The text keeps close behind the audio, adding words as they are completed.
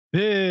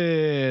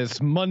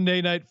This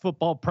Monday Night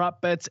Football prop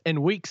bets and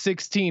Week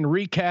 16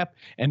 recap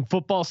and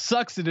Football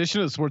Sucks edition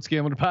of the Sports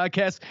Gambling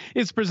Podcast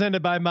is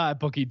presented by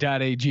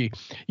MyBookie.ag.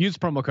 Use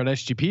promo code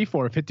SGP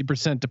for a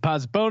 50%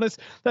 deposit bonus.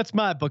 That's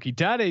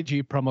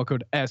MyBookie.ag, promo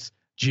code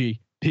SGP.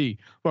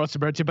 We're also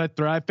brought to you by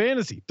Thrive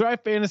Fantasy.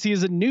 Thrive Fantasy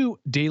is a new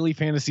daily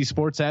fantasy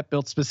sports app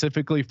built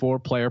specifically for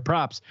player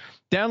props.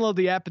 Download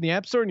the app in the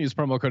App Store and use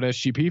promo code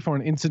SGP for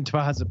an instant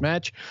deposit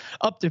match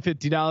up to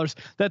 $50.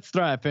 That's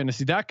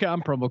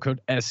thrivefantasy.com, promo code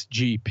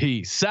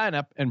SGP. Sign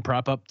up and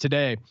prop up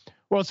today.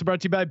 We're also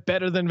brought to you by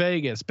Better Than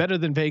Vegas. Better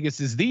Than Vegas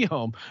is the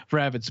home for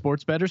avid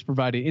sports bettors,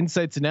 providing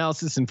insights,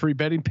 analysis, and free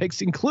betting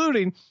picks,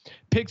 including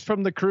picks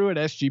from the crew at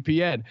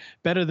SGPN.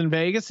 Better Than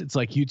Vegas, it's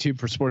like YouTube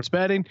for sports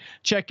betting.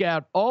 Check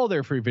out all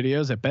their free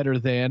videos at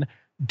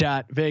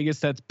betterthan.vegas.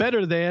 That's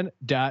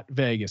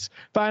betterthan.vegas.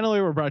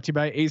 Finally, we're brought to you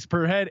by Ace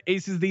Per Head.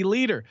 Ace is the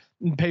leader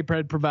in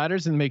pay-per-head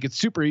providers and make it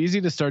super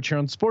easy to start your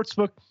own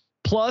sportsbook.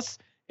 Plus,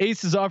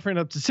 Ace is offering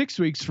up to 6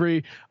 weeks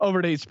free over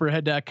at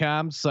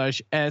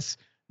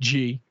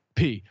aceperhead.com/SGP.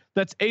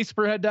 That's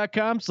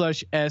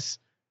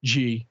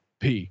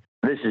aceperhead.com/SGP.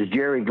 This is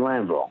Jerry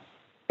Glanville,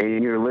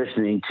 and you're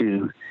listening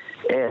to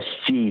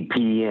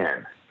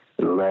SGPN.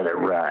 Let it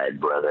ride,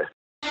 brother.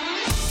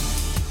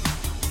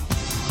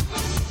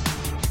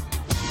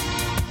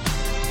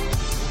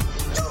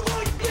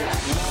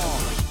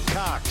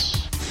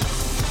 Cox.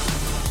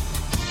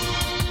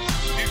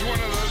 He's one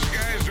of those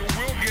guys who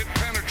will get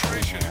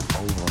penetration.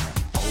 Over.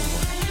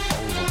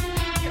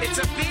 It's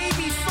a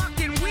baby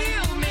fucking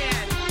wheel,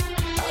 man.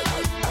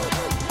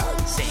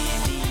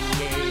 San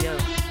Diego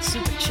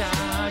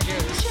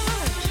Superchargers.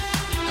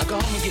 Now go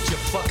home and get your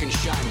fucking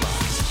shine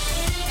box.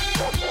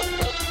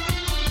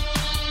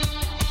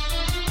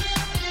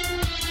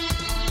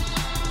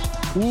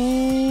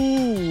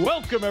 Ooh,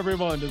 welcome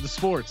everyone to the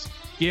Sports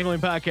Gambling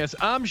Podcast.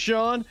 I'm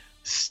Sean,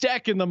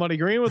 stacking the money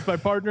green with my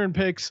partner in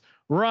picks,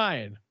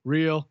 Ryan,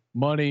 Real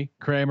Money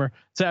Kramer.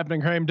 What's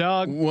happening, Kramer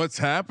dog? What's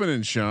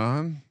happening,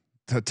 Sean?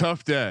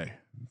 Tough day.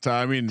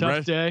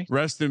 Tough day.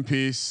 Rest in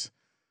peace.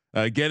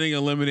 Getting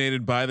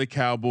eliminated by the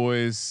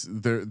Cowboys.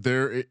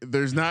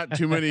 There's not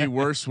too many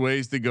worse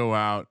ways to go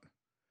out.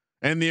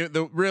 And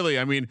the really,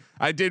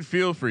 I did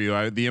feel for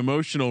you. The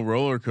emotional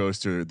roller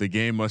coaster the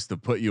game must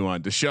have put you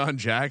on. Deshaun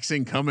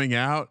Jackson coming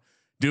out,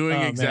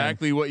 doing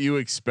exactly what you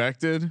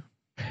expected.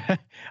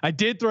 I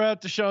did throw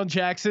out Deshaun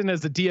Jackson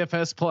as a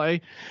DFS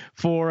play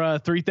for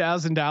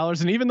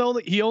 $3,000, and even though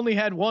he only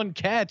had one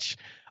catch,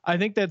 I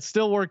think that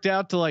still worked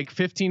out to like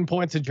 15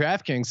 points in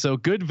DraftKings. So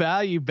good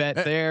value bet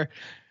there.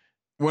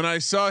 When I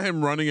saw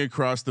him running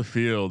across the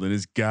field and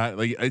his guy,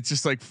 like, it's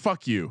just like,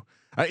 fuck you.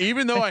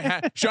 Even though I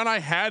had Sean, I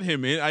had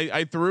him in,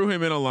 I threw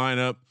him in a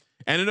lineup,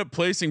 ended up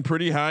placing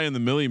pretty high in the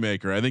Millie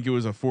Maker. I think it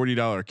was a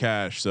 $40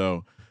 cash.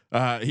 So,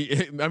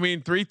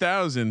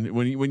 3,000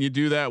 when you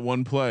do that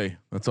one play,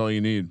 that's all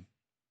you need.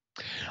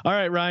 All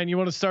right, Ryan, you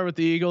want to start with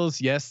the Eagles?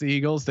 Yes, the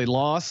Eagles, they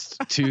lost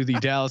to the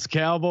Dallas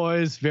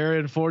Cowboys. Very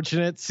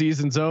unfortunate.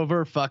 Season's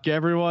over. Fuck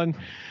everyone.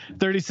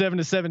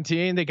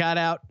 37-17. They got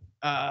out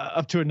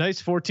up to a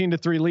nice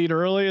 14-3 lead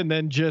early, and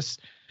then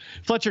just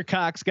Fletcher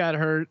Cox got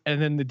hurt,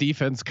 and then the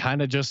defense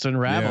kind of just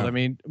unraveled.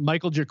 Yeah.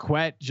 Michael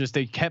Jacquet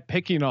they kept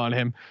picking on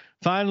him.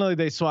 Finally,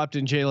 they swapped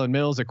in Jalen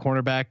Mills at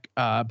cornerback,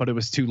 but it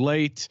was too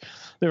late.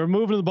 They were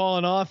moving the ball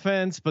on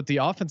offense, but the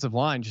offensive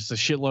line just a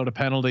shitload of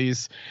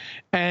penalties,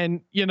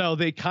 and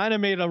they kind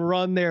of made a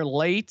run there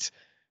late.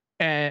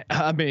 And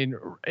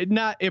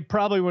it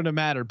probably wouldn't have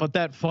mattered, but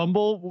that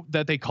fumble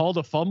that they called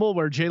a fumble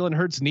where Jalen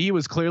Hurts' knee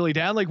was clearly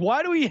down. Like,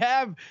 why do we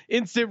have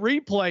instant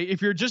replay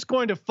if you're just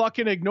going to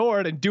fucking ignore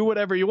it and do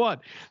whatever you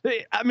want?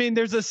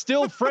 There's a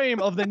still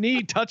frame of the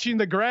knee touching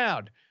the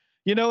ground.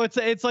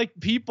 It's like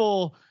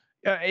people.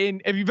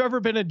 If you've ever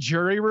been in a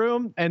jury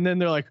room and then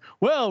they're like,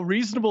 well,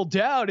 reasonable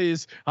doubt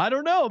is, I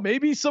don't know,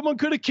 maybe someone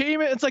could have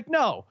came in. It's like,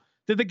 no,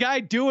 did the guy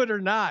do it or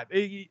not?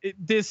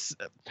 This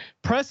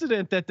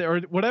precedent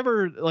or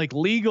whatever, like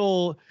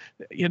legal,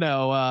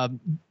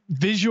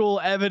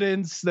 visual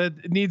evidence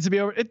that needs to be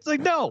over. It's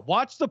like, no,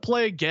 watch the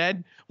play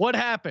again. What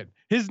happened?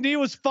 His knee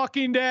was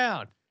fucking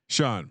down.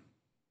 Sean.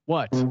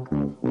 What? All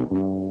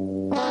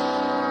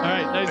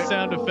right, nice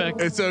sound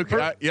effect. It's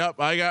okay.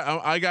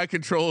 I got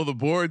control of the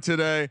board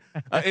today.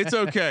 It's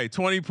okay.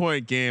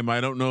 20-point game.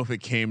 I don't know if it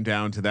came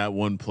down to that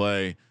one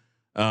play,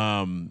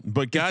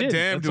 but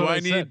goddamn, do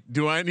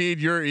I need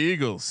your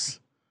Eagles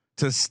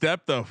to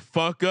step the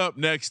fuck up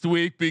next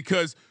week,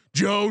 because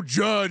Joe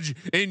Judge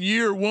in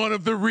year one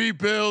of the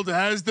rebuild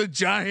has the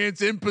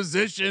Giants in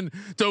position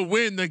to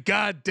win the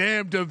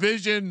goddamn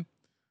division.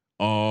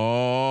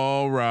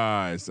 All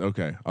rise.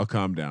 Okay, I'll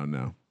calm down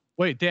now.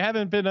 Wait, they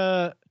haven't been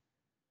a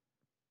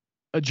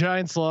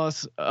Giants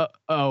loss.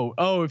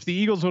 If the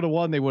Eagles would have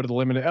won, they would have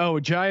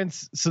eliminated.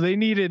 Giants. So they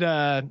needed.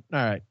 All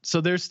right.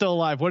 So they're still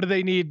alive. What do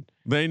they need?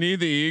 They need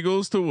the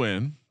Eagles to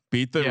win.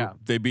 Need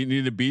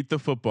to beat the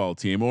football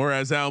team, or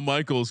as Al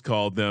Michaels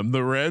called them,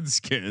 the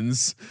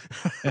Redskins.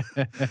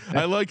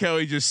 I like how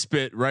he just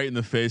spit right in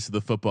the face of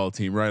the football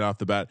team right off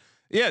the bat.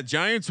 Yeah,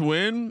 Giants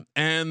win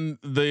and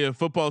the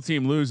football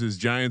team loses.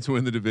 Giants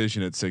win the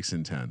division at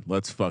 6-10.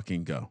 Let's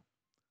fucking go.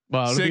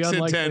 Well,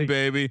 6-10,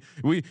 baby.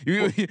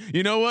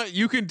 You know what?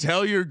 You can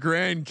tell your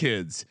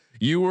grandkids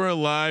you were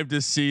alive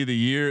to see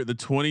the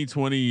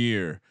 2020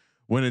 year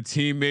when a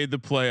team made the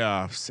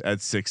playoffs at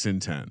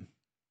 6-10.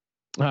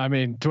 I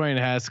mean, Dwayne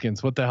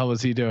Haskins, what the hell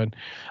was he doing?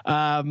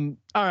 All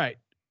right.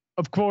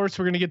 Of course,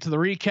 we're going to get to the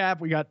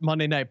recap. We got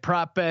Monday night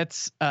prop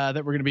bets that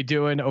we're going to be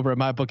doing over at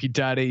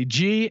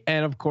mybookie.ag.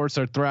 And of course,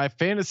 our Thrive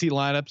fantasy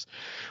lineups,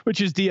 which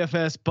is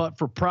DFS, but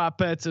for prop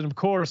bets. And of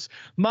course,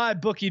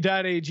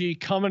 mybookie.ag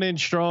coming in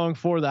strong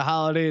for the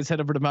holidays. Head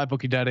over to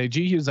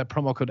mybookie.ag. Use that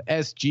promo code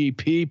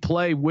SGP.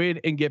 Play, win,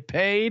 and get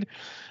paid.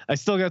 I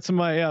still got some of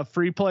my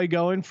free play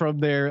going from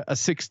their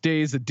 6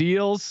 days of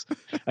deals.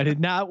 I did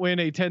not win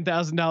a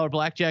 $10,000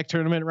 blackjack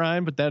tournament,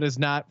 Ryan, but that is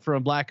not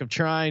from lack of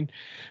trying.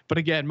 But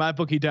again,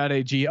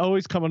 mybookie.ag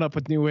always coming up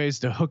with new ways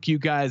to hook you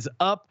guys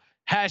up.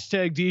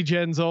 Hashtag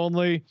DGens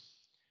only.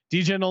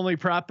 DGen only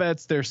prop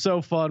bets. They're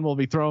so fun. We'll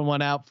be throwing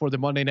one out for the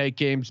Monday night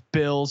games,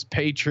 Bills,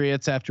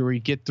 Patriots, after we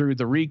get through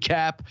the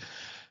recap.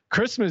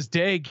 Christmas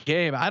Day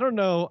game. I don't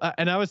know.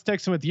 And I was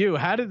texting with you.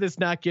 How did this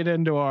not get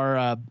into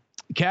our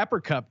Capper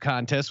Cup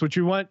contest, which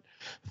we went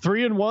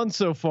 3-1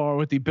 so far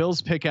with the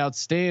Bills pick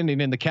outstanding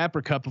in the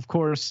Capper Cup? Of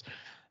course,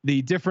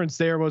 the difference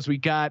there was we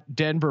got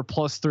Denver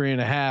plus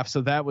 3.5.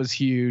 So that was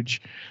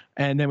huge.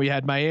 And then we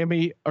had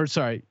Miami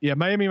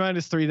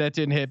 -3. That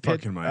didn't hit.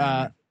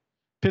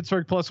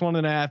 Pittsburgh plus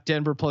 1.5,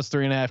 Denver plus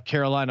 3.5,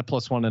 Carolina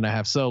plus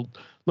 1.5. So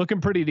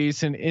looking pretty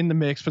decent in the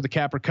mix for the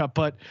Capper Cup.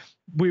 But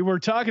we were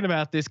talking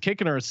about this,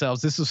 kicking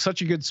ourselves. This was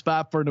such a good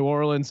spot for New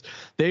Orleans.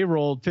 They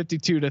rolled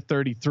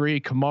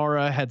 52-33.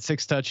 Kamara had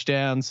 6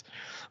 touchdowns.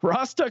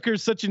 Ross Tucker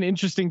is such an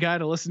interesting guy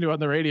to listen to on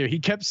the radio. He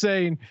kept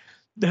saying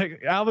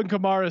that Alvin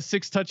Kamara's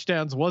 6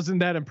 touchdowns wasn't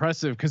that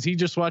impressive because he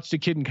just watched a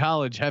kid in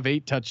college have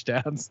 8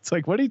 touchdowns. It's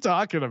like, what are you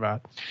talking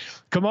about?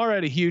 Kamara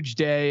had a huge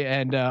day,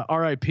 and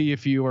RIP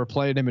if you were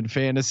playing him in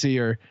fantasy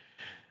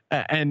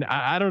and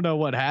I don't know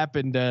what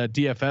happened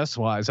DFS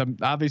wise. I'm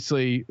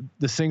obviously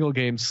the single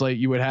game slate.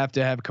 You would have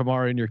to have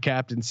Kamara in your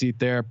captain seat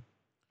there.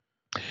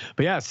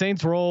 But yeah,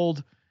 Saints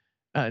rolled.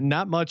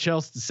 Not much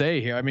else to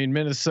say here. I mean,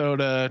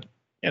 Minnesota,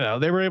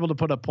 they were able to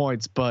put up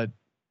points, but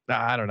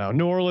I don't know.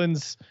 New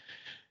Orleans,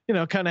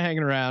 kind of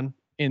hanging around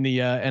in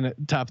the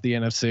top of the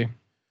NFC.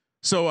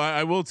 So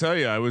I will tell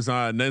you, I was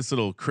on a nice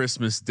little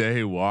Christmas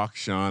Day walk,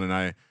 Sean,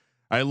 and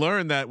I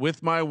learned that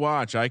with my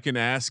watch, I can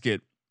ask it,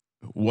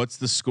 what's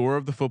the score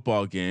of the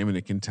football game, and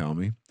it can tell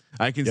me.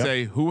 I can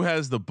say who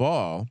has the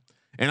ball,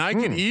 and I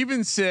can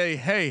even say,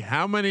 hey,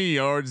 how many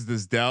yards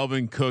does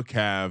Dalvin Cook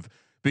have?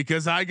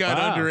 Because I got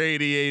under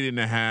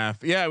 88.5.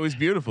 Yeah, it was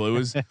beautiful.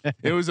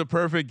 It was a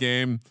perfect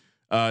game.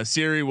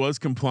 Siri was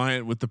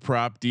compliant with the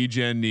prop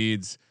DGen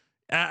needs.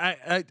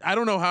 I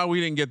don't know how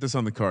we didn't get this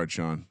on the card,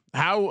 Sean.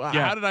 How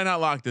did I not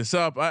lock this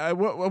up? What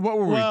were we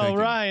thinking? Well,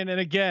 Ryan, and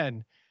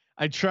again,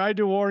 I tried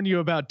to warn you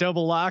about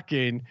double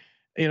locking.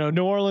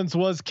 New Orleans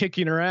was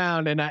kicking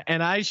around, and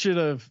I should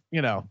have,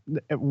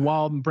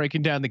 while I'm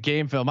breaking down the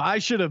game film, I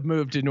should have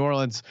moved to New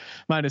Orleans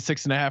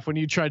 -6.5 when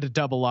you tried to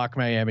double lock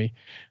Miami.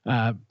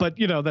 But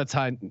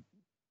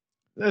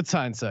that's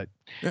hindsight.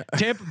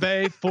 Tampa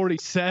Bay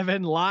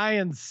 47,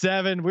 Lions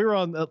 7. We were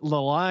on the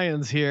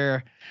Lions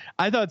here.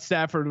 I thought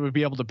Stafford would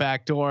be able to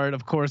backdoor it.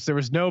 Of course, there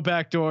was no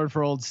backdoor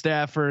for old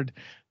Stafford.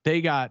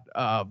 They got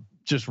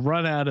just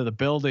run out of the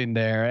building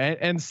there,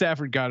 and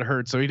Stafford got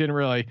hurt, so he didn't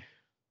really.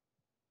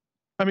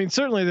 I mean,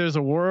 certainly there's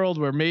a world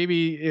where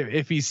maybe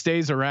if he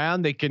stays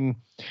around, they can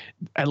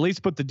at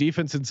least put the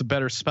defense in some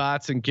better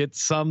spots and get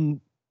some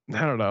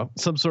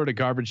sort of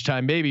garbage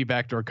time, maybe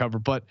backdoor cover.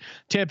 But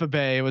Tampa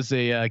Bay, was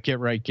a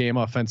get right game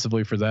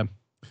offensively for them.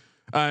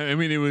 I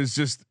mean, it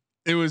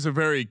was a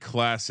very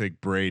classic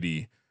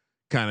Brady,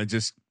 kind of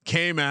just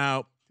came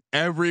out.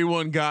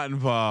 Everyone got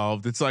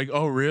involved. It's like,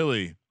 oh,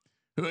 really?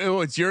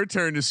 Oh, it's your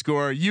turn to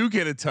score. You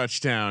get a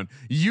touchdown.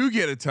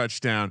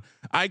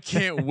 I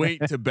can't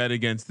wait to bet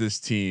against this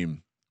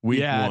team.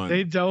 Week 1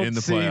 they don't in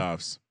the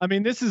playoffs. I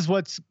mean, this is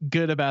what's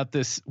good about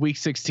this week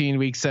 16,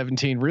 week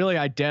 17, really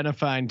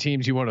identifying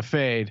teams you want to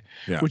fade,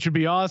 which would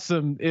be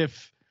awesome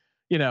if,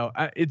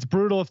 it's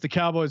brutal if the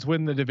Cowboys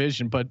win the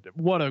division, but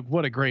what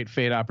a great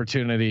fade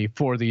opportunity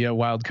for the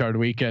wild card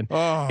weekend.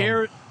 Oh,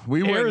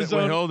 wait,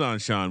 hold on,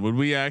 Sean. Would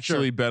we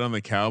actually bet on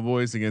the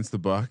Cowboys against the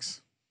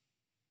Bucks?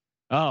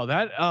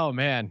 Oh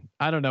man,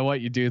 I don't know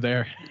what you do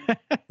there.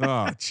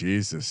 Oh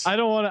Jesus. I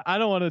don't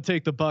want to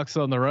take the Bucks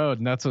on the road,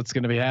 and that's what's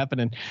going to be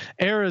happening.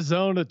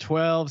 Arizona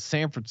 12,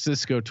 San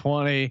Francisco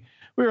 20.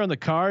 We were on the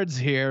cards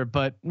here,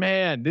 but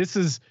man,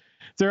 if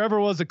there ever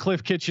was a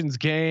Cliff Kitchens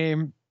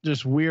game,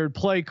 just weird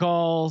play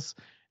calls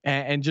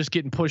and just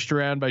getting pushed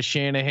around by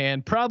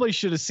Shanahan. Probably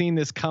should have seen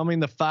this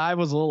coming. The 5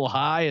 was a little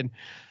high, and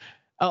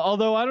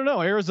although I don't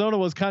know, Arizona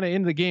was kind of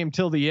in the game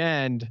till the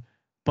end.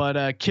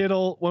 But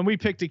Kittle, when we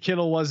picked it,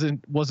 Kittle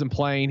wasn't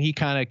playing. He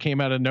kind of came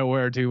out of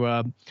nowhere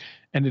to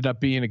ended up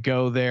being a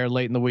go there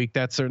late in the week.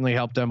 That certainly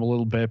helped them a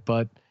little bit.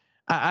 But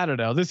I don't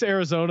know, this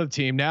Arizona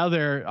team, now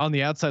they're on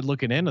the outside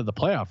looking into the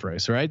playoff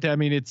race, right? I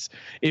mean, it's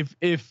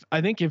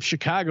I think if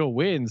Chicago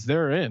wins,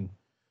 they're in.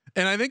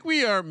 And I think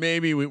we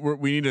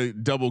need to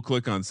double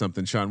click on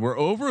something, Sean. We're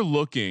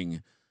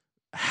overlooking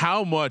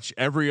how much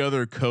every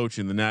other coach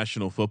in the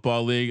National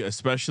Football League,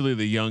 especially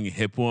the young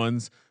hip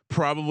ones,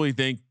 probably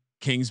think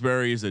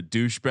Kingsbury is a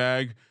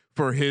douchebag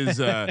for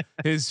his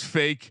his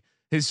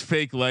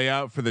fake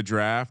layout for the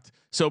draft.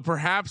 So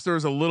perhaps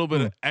there's a little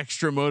bit of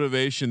extra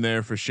motivation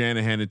there for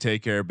Shanahan to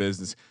take care of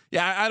business.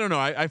 Yeah, I don't know.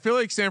 I feel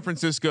like San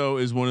Francisco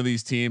is one of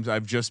these teams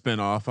I've just been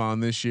off on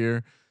this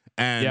year,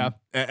 and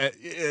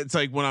it's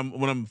like when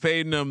I'm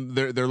fading them,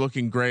 they're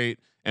looking great,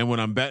 and when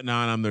I'm betting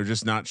on them, they're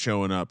just not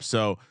showing up.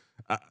 So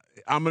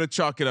I'm gonna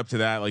chalk it up to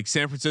that. Like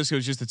San Francisco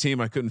is just a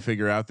team I couldn't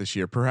figure out this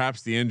year.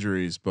 Perhaps the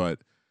injuries, but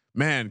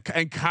man,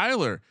 and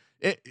Kyler.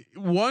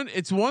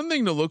 It's one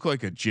thing to look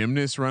like a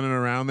gymnast running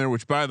around there,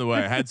 which by the way,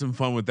 I had some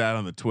fun with that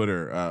on the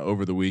Twitter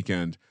over the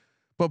weekend,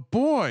 but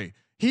boy,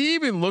 he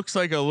even looks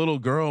like a little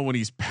girl when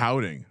he's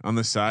pouting on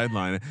the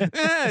sideline.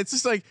 It's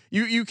just like,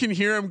 you can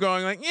hear him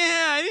going like,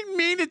 yeah, I didn't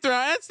mean to throw.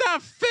 That's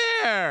not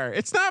fair.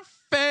 It's not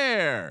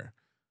fair.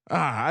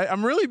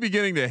 I'm really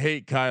beginning to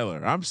hate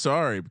Kyler. I'm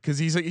sorry, because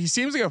he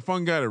seems like a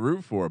fun guy to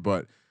root for,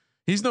 but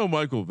he's no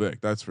Michael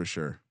Vick. That's for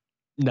sure.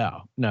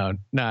 No, not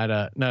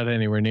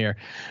anywhere near.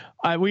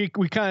 We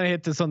kind of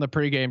hit this on the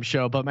pregame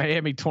show, but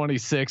Miami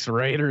 26,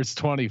 Raiders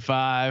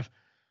 25.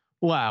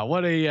 Wow,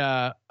 what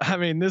a! I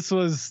mean, this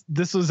was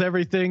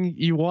everything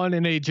you won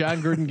in a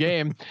John Gruden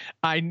game.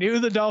 I knew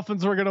the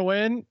Dolphins were going to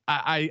win.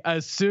 I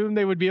assumed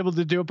they would be able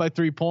to do it by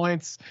 3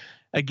 points.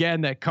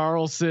 Again, that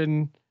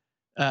Carlson,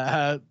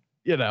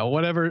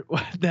 whatever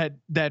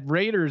that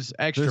Raiders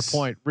extra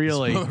point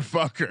really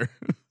motherfucker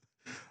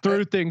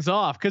threw things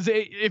off, because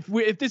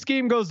if this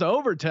game goes to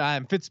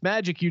overtime,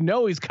 Fitzmagic,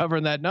 he's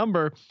covering that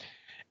number.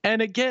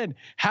 And again,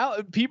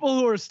 how people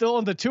who are still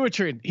on the Tua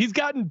train, he's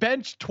gotten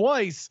benched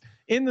twice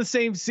in the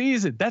same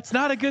season. That's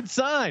not a good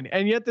sign.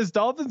 And yet this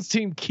Dolphins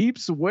team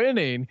keeps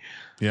winning.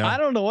 Yeah. I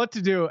don't know what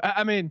to do.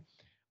 I mean,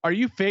 are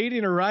you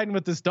fading or riding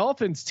with this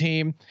Dolphins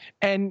team?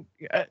 And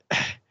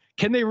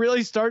can they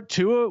really start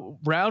Tua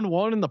round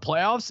 1 in the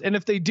playoffs? And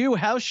if they do,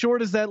 how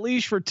short is that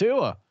leash for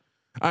Tua?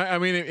 I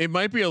mean, it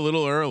might be a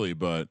little early,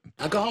 but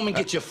now go home and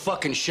get your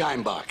fucking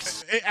shine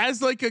box.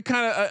 As like a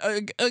kind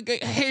of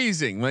a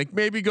hazing, like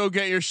maybe go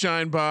get your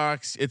shine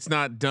box. It's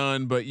not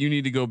done, but you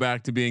need to go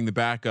back to being the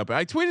backup.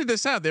 I tweeted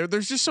this out there. They're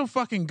just so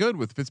fucking good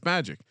with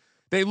Fitzmagic.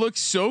 They look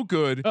so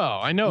good. Oh,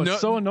 I know. It's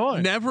so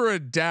annoying. Never a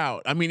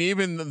doubt. I mean,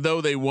 even though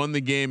they won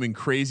the game in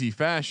crazy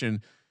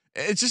fashion,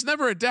 it's just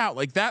never a doubt.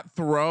 Like that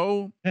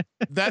throw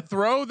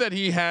that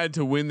he had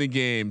to win the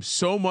game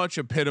so much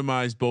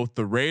epitomized both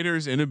the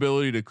Raiders'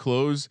 inability to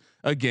close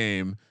a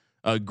game,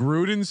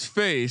 Gruden's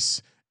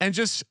face, and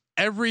just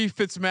every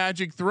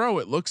Fitzmagic throw.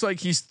 It looks like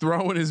he's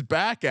throwing his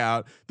back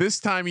out. This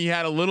time he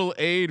had a little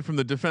aid from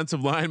the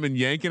defensive lineman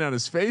yanking out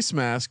his face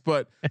mask.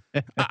 But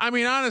I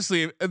mean,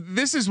 honestly,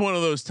 this is one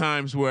of those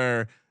times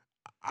where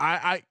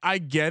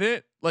I get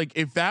it. Like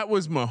if that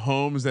was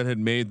Mahomes that had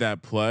made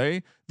that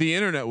play, the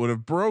internet would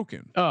have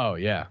broken. Oh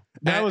yeah,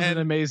 that was an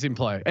amazing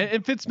play.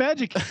 And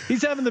Fitzmagic,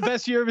 he's having the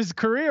best year of his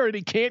career, and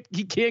he can't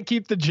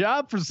keep the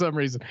job for some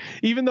reason,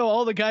 even though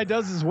all the guy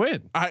does is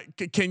win.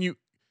 Can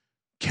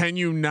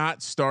you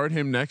not start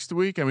him next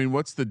week? I mean,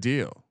 what's the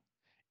deal?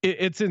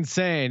 It's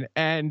insane,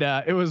 and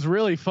it was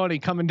really funny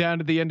coming down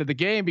to the end of the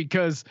game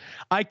because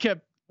I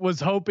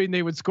was hoping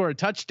they would score a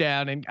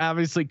touchdown and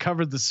obviously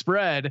covered the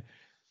spread.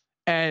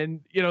 And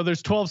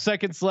there's 12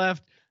 seconds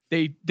left.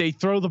 They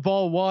throw the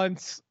ball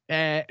once,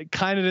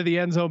 kind of to the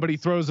end zone, but he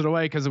throws it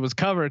away because it was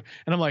covered.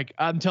 And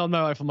I'm telling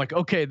my wife, I'm like,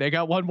 okay, they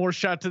got one more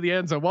shot to the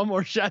end zone, one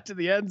more shot to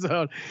the end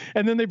zone,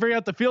 and then they bring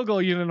out the field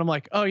goal unit. And I'm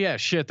like, oh yeah,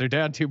 shit, they're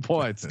down 2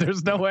 points.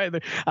 There's no way.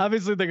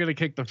 Obviously, they're gonna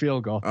kick the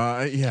field goal.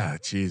 Yeah,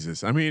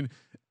 Jesus. I mean,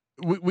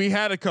 we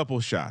had a couple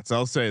shots.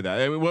 I'll say that.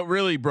 I mean, what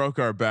really broke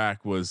our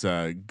back was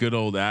good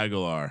old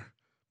Aguilar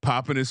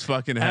popping his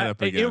fucking head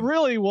up again. It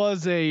really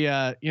was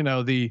a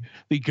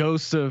the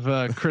ghost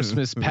of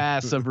Christmas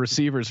pass of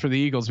receivers for the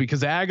Eagles,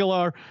 because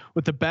Aguilar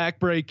with the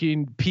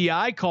backbreaking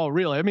PI call,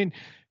 really, I mean,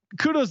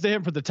 kudos to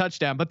him for the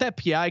touchdown, but that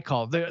PI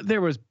call, there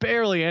was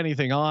barely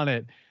anything on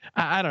it.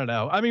 I don't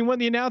know. I mean, when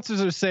the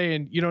announcers are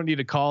saying you don't need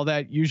to call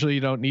that, usually you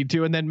don't need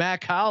to. And then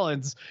Mac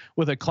Hollins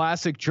with a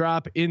classic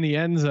drop in the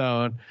end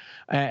zone,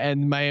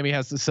 and Miami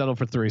has to settle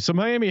for 3. So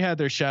Miami had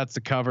their shots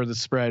to cover the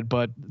spread,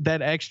 but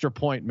that extra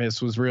point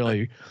miss was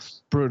really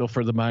brutal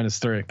for the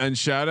 -3. And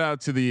shout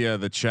out to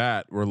the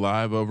chat. We're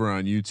live over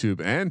on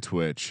YouTube and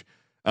Twitch.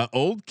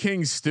 Old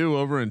King Stu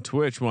over in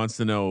Twitch wants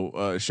to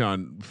know,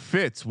 Sean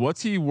Fitz,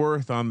 what's he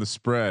worth on the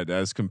spread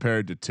as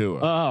compared to Tua?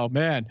 Oh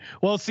man.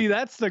 Well, see,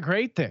 that's the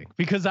great thing,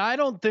 because I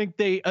don't think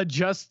they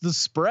adjust the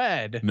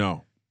spread.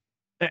 No.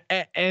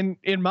 And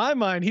in my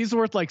mind, he's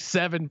worth like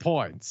 7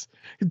 points.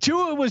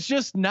 Tua was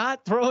just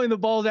not throwing the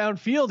ball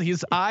downfield.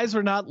 His eyes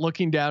were not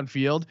looking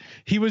downfield.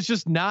 He was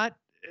just not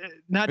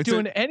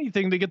doing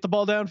anything to get the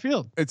ball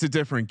downfield. It's a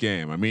different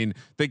game. I mean,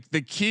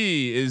 the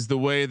key is the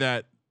way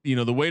that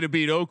the way to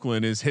beat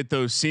Oakland is hit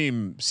those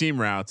seam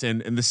routes.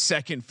 And the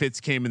second Fitz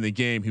came in the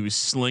game, he was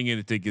slinging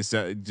it to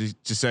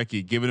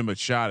Gesicki, giving him a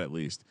shot at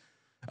least.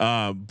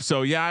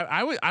 So yeah,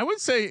 I would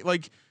say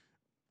like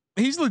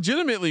he's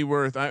legitimately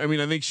worth. I mean,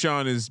 I think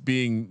Sean is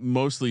being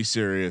mostly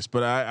serious,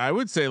 but I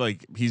would say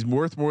like he's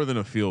worth more than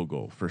a field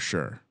goal for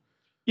sure.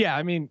 Yeah,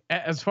 I mean,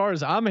 as far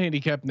as I'm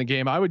handicapping the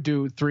game, I would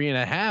do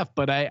 3.5,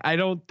 but I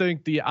don't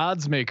think the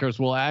odds makers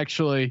will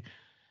actually,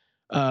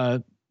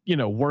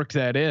 work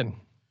that in.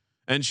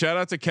 And shout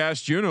out to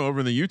Cash Juno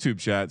over in the YouTube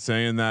chat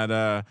saying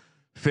that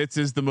Fitz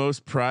is the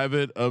most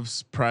private of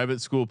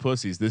private school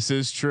pussies. This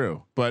is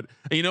true, but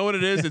you know what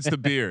it is? It's the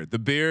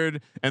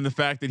beard, and the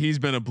fact that he's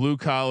been a blue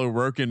collar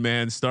working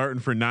man starting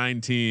for 9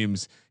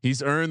 teams.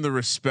 He's earned the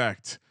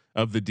respect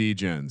of the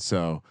D-Gen.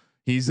 So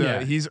he's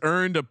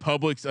earned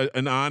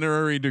an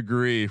honorary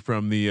degree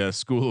from the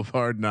School of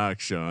Hard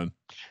Knocks, Sean.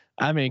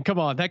 I mean, come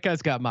on, that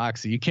guy's got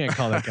moxie. You can't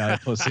call that guy a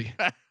pussy.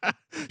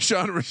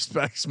 Sean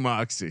respects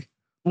moxie.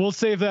 We'll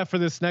save that for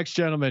this next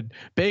gentleman.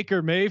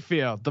 Baker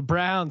Mayfield, the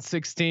Browns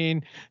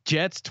 16,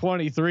 Jets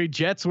 23.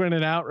 Jets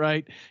winning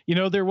outright.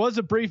 There was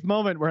a brief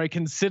moment where I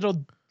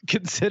considered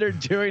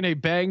doing a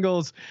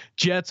Bengals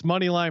Jets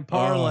money line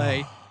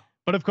parlay,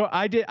 but of course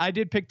I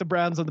did pick the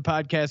Browns on the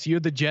podcast. You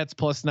had the Jets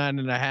plus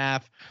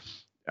 9.5.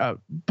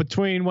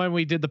 Between when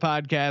we did the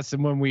podcast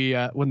and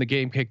when the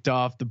game kicked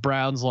off, the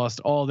Browns lost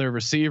all their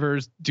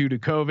receivers due to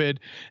COVID.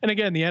 And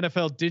again, the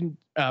NFL didn't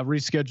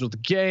reschedule the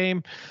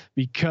game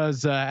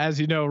because, as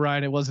you know,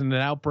 Ryan, it wasn't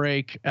an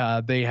outbreak.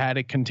 They had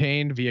it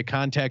contained via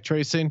contact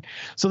tracing,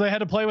 so they had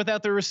to play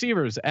without their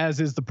receivers, as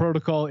is the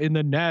protocol in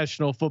the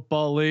National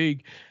Football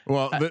League.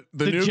 Well,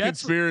 the new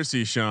Jets,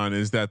 conspiracy, Sean,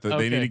 is that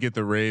they need to get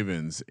the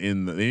Ravens they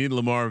need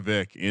Lamar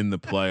Vick in the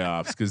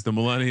playoffs because the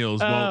millennials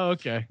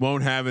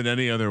won't have it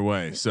any other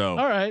way. So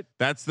all right,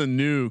 that's the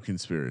new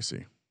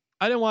conspiracy.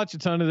 I didn't watch a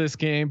ton of this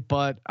game,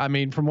 but I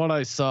mean, from what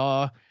I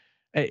saw,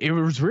 it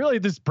was really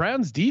this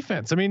Browns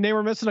defense. I mean, they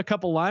were missing a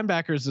couple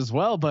linebackers as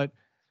well, but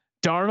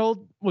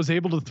Darnold was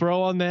able to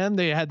throw on them.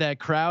 They had that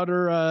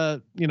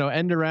Crowder,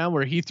 end around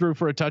where he threw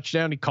for a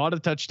touchdown. He caught a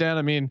touchdown.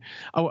 I mean,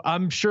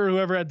 I'm sure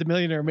whoever had the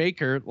Millionaire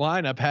Maker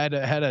lineup had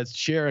a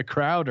share of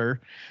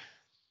Crowder.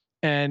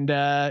 And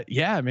I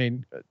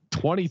mean,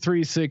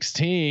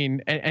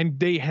 23-16, and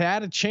they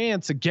had a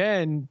chance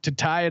again to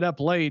tie it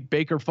up late.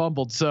 Baker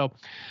fumbled. So,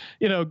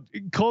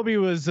 Colby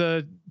was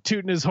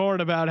tooting his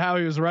horn about how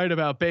he was right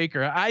about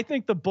Baker. I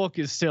think the book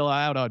is still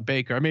out on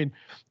Baker. I mean,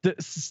 the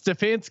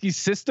Stefanski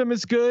system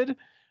is good.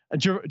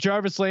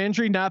 Jarvis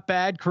Landry, not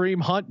bad.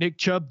 Kareem Hunt, Nick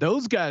Chubb,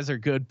 those guys are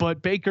good.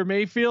 But Baker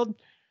Mayfield,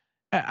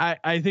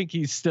 I think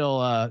he's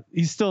still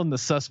in the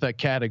suspect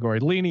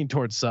category, leaning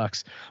towards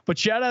sucks. But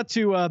shout out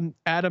to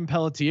Adam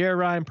Pelletier,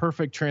 Ryan.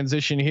 Perfect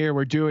transition here.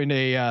 We're doing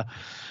a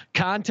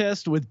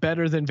contest with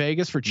Better Than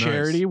Vegas for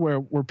charity, where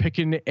we're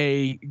picking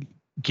a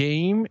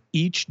game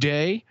each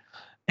day,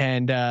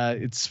 and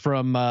it's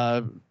from.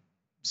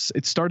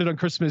 It started on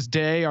Christmas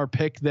Day. Our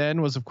pick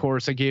then was, of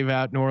course, I gave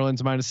out New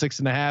Orleans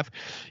 -6.5.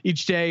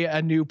 Each day, a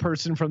new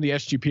person from the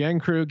SGPN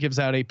crew gives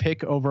out a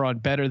pick over on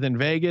Better Than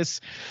Vegas.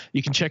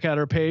 You can check out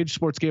our page,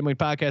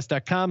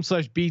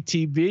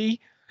 sportsgamblingpodcast.com/BTV,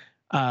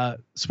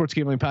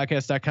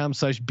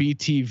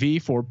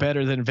 sportsgamblingpodcast.com/BTV for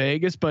Better Than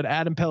Vegas. But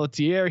Adam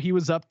Pelletier, he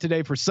was up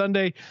today for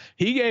Sunday.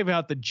 He gave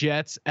out the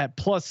Jets at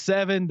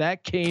 +7.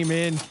 That came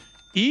in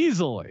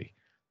easily.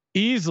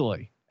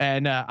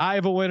 And I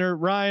have a winner,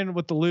 Ryan,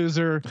 with the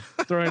loser,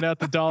 throwing out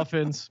the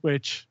Dolphins,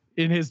 which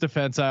in his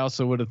defense, I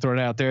also would have thrown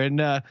out there.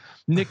 And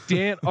Nick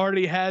Dant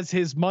already has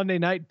his Monday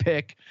night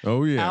pick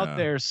out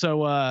there.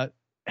 So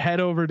head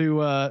over to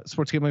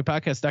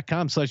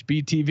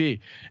sportsgamblingpodcast.com/BTV.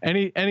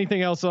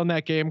 Anything else on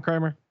that game,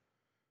 Kramer?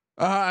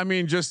 I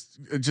mean, just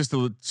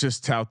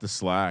tout the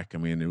slack. I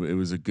mean, it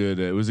was a good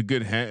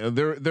hang.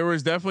 There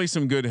was definitely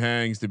some good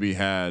hangs to be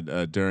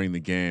had during the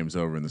games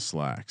over in the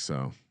slack.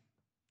 So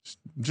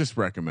just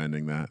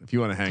recommending that if you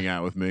want to hang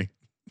out with me.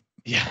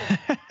 Yeah.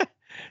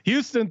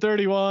 Houston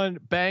 31,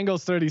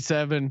 Bengals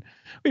 37.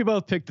 We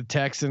both picked the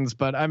Texans,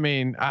 but I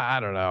mean, I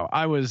don't know.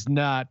 I was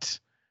not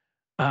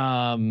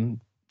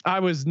on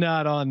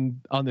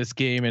this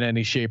game in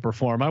any shape or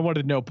form. I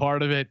wanted no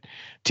part of it.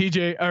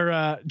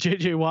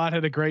 JJ Watt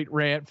had a great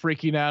rant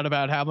freaking out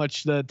about how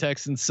much the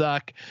Texans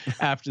suck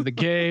after the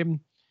game.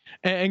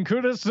 And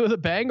kudos to the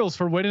Bengals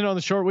for winning on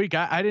the short week.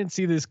 I didn't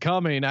see this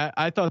coming.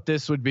 I thought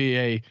this would be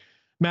a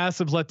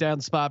massive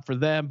letdown spot for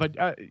them, but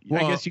I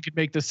guess you could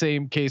make the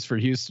same case for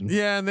Houston.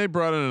 Yeah, and they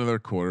brought in another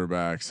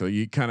quarterback, so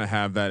you kind of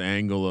have that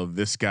angle of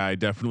this guy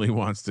definitely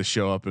wants to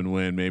show up and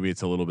win. Maybe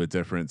it's a little bit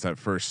different. It's that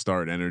first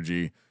start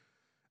energy.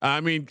 I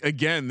mean,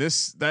 again,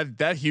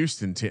 that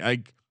Houston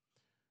team,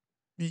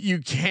 you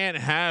can't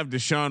have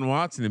Deshaun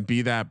Watson and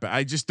be that bad.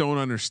 I just don't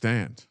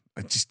understand.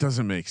 It just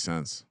doesn't make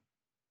sense.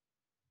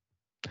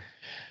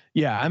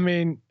 Yeah, I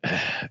mean,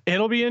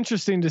 it'll be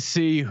interesting to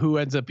see who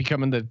ends up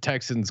becoming the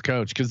Texans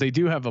coach, because they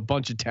do have a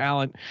bunch of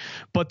talent,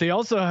 but they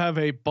also have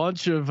a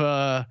bunch of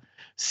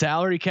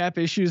salary cap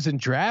issues and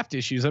draft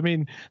issues. I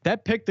mean,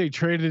 that pick they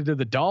traded to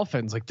the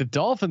Dolphins, like the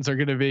Dolphins are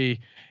going to be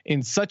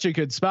in such a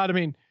good spot. I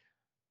mean,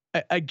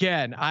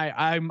 again,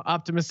 I'm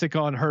optimistic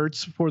on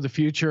Hurts for the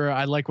future.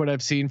 I like what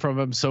I've seen from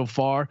him so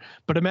far,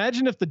 but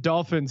imagine if the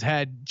Dolphins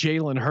had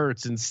Jalen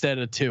Hurts instead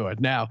of Tua.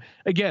 Now,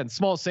 again,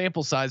 small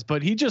sample size,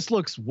 but he just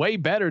looks way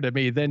better to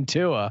me than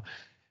Tua.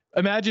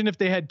 Imagine if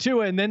they had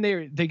Tua and then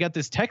they got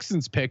this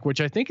Texans pick,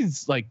 which I think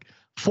is like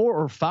 4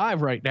 or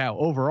 5 right now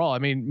overall. I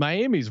mean,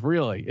 Miami's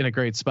really in a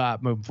great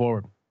spot moving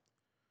forward.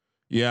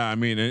 Yeah, I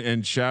mean,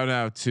 and shout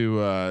out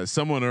to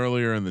someone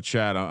earlier in the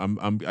chat.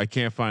 I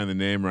can't find the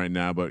name right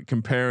now, but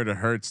compared to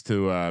Hurts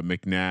to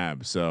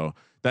McNabb, so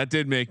that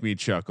did make me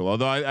chuckle.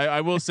 Although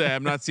I will say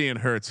I'm not seeing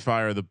Hurts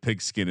fire the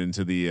pigskin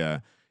into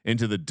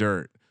the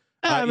dirt.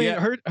 I mean,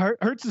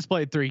 Hurts has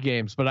played 3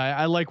 games, but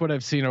I like what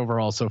I've seen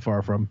overall so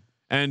far from.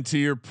 And to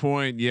your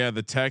point, yeah,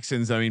 the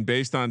Texans. I mean,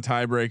 based on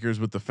tiebreakers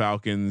with the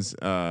Falcons.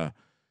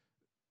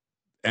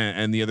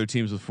 And the other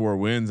teams with 4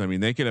 wins, I mean,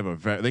 they could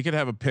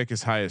have a pick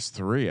as high as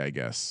 3. I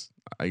guess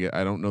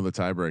I don't know the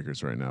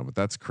tiebreakers right now, but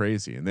that's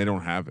crazy, and they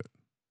don't have it.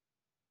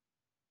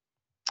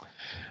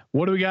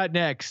 What do we got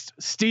next?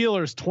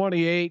 Steelers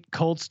 28,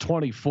 Colts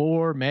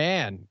 24.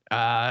 Man,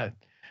 I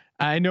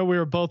know we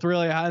were both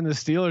really high on the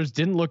Steelers.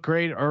 Didn't look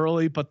great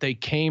early, but they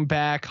came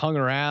back, hung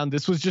around.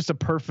 This was just a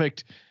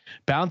perfect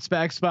bounce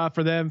back spot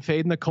for them.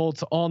 Fading the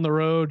Colts on the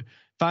road.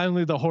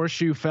 Finally, the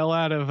horseshoe fell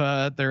out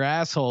of their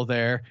asshole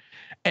there.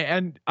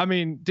 And I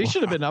mean, they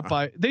should have been up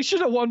they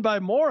should have won by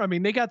more. I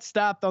mean, they got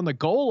stopped on the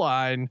goal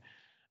line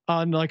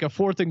on like a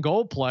 4th and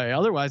goal play.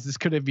 Otherwise, this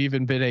could have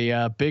even been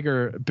a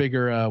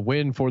bigger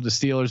win for the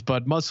Steelers,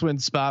 but must win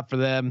spot for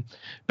them.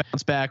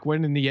 Bounce back,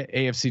 win in the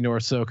AFC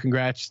North. So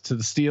congrats to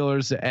the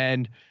Steelers.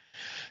 And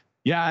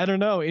yeah, I don't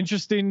know.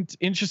 Interesting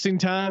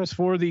times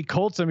for the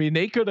Colts. I mean,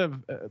 they could have,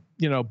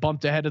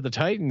 bumped ahead of the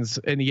Titans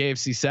in the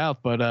AFC South,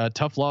 but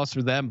tough loss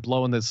for them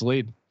blowing this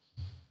lead.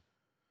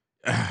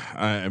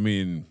 I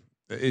mean,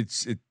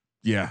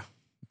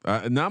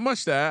 not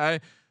much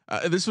that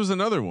this was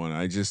another one.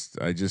 I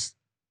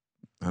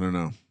don't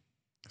know.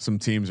 Some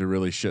teams are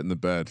really shitting the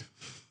bed,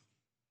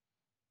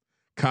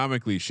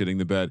 comically shitting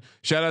the bed.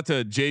 Shout out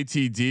to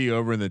JTD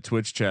over in the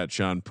Twitch chat,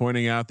 Sean,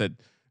 pointing out that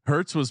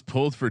Hurts was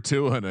pulled for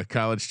 2 in a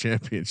college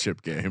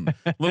championship game.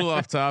 A little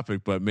off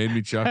topic, but made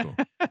me chuckle.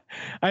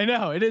 I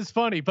know it is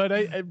funny, but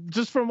I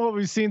just from what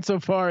we've seen so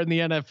far in the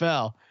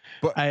NFL,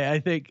 but I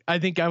think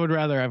I would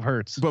rather have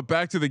Hurts. But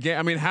back to the game.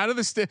 I mean, how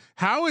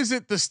is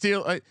it the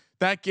Steel?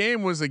 That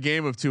game was a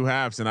game of 2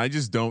 halves, and I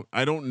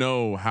don't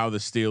know how the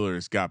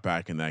Steelers got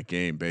back in that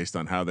game based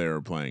on how they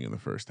were playing in the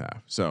first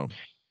half. So.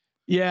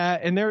 Yeah,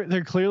 and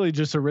they're clearly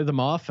just a rhythm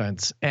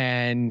offense,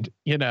 and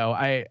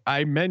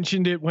I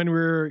mentioned it when we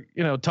were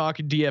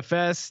talking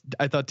DFS.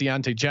 I thought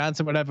Deontay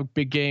Johnson would have a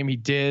big game. He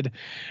did,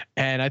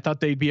 and I thought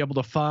they'd be able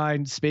to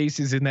find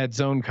spaces in that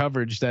zone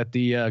coverage that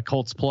the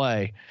Colts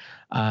play,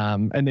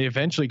 and they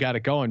eventually got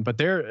it going. But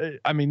this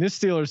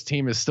Steelers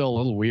team is still a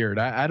little weird.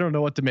 I don't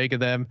know what to make of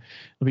them.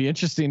 It'll be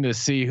interesting to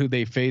see who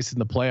they face in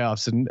the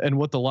playoffs and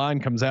what the line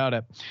comes out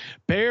at.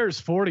 Bears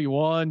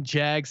 41,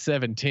 Jags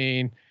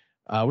 17.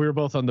 We were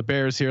both on the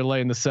Bears here,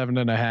 laying the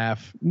 7.5.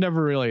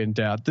 Never really in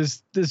doubt.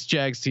 This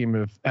Jags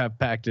team have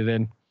packed it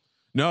in.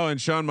 No, and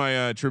Sean, my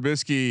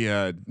Trubisky,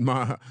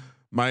 my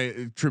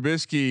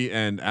Trubisky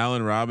and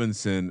Allen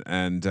Robinson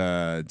and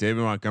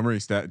David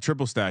Montgomery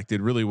triple stack did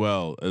really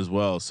well as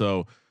well.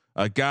 So,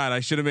 God, I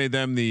should have made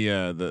them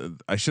the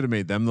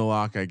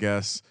lock, I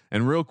guess.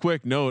 And real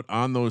quick note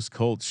on those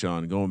Colts,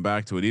 Sean, going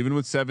back to it, even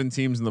with 7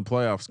 teams in the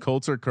playoffs,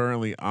 Colts are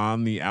currently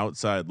on the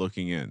outside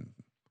looking in.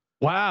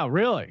 Wow,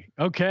 really?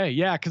 Okay,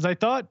 yeah, because I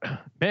thought,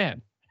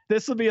 man,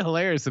 this will be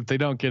hilarious if they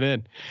don't get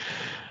in.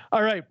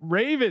 All right,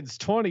 Ravens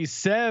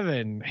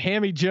 27,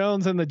 Hammy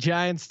Jones and the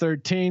Giants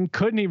 13.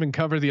 Couldn't even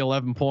cover the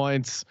 11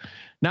 points.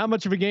 Not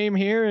much of a game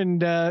here, and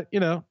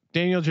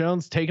Daniel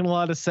Jones taking a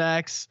lot of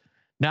sacks,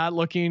 not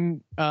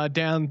looking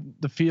down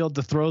the field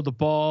to throw the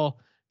ball.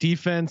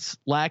 Defense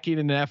lacking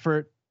in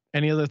effort.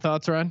 Any other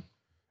thoughts, Ryan?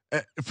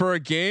 For a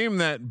game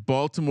that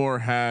Baltimore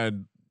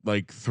had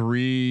like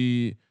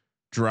 3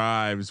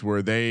 drives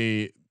where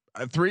they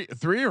three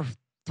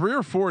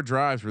or four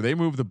drives where they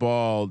moved the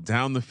ball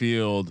down the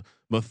field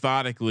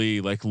methodically,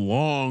 like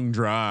long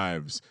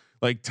drives,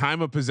 like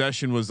time of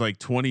possession was like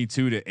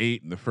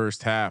 22-8 in the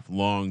first half,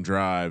 long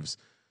drives.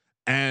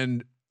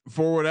 And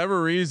for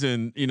whatever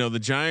reason, the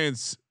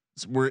Giants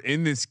were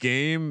in this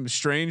game.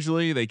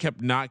 Strangely, they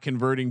kept not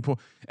converting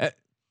points.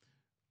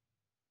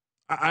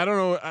 I don't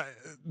know.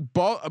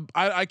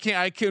 I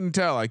couldn't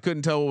tell. I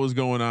couldn't tell what was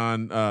going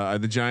on.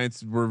 The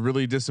Giants were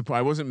really disappointed.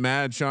 I wasn't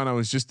mad, Sean. I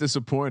was just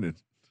disappointed.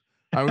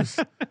 I was,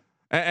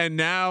 and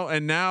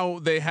now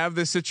they have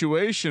this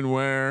situation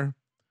where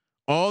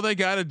all they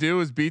got to do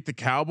is beat the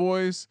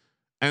Cowboys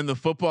and the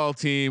football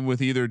team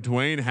with either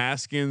Dwayne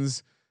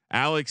Haskins,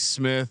 Alex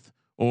Smith,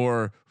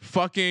 or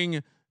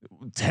fucking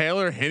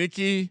Taylor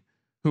Heinicke,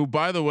 who,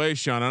 by the way,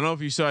 Sean, I don't know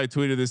if you saw, I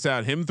tweeted this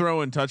out. Him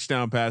throwing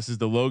touchdown passes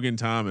to Logan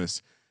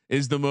Thomas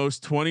is the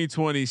most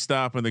 2020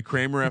 stop on the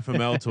Kramer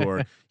FML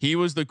tour. He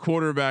was the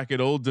quarterback at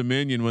Old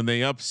Dominion when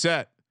they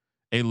upset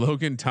a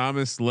Logan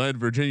Thomas led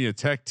Virginia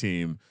Tech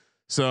team.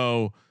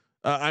 So,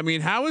 I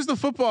mean, how is the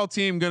football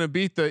team going to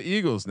beat the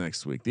Eagles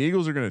next week? The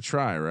Eagles are going to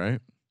try, right?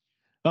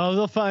 Oh,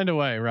 they'll find a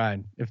way,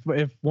 Ryan.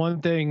 If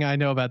one thing I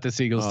know about this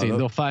Eagles team,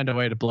 they'll find a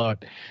way to blow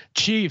it.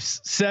 Chiefs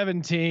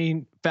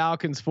 17,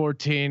 Falcons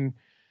 14.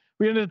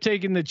 We ended up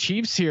taking the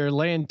Chiefs here,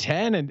 laying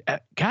 10, and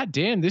God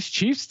damn, this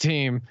Chiefs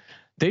team,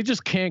 they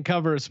just can't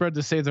cover a spread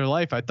to save their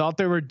life. I thought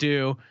they were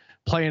due,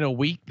 playing a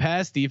weak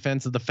pass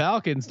defense of the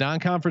Falcons,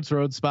 non-conference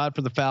road spot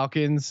for the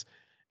Falcons.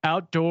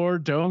 Outdoor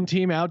dome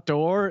team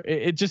outdoor.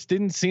 It just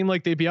didn't seem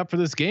like they'd be up for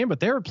this game, but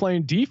they were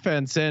playing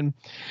defense. And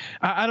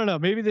I don't know,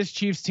 maybe this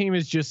Chiefs team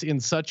is just in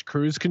such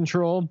cruise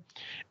control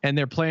and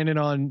they're planning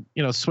on,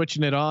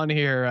 switching it on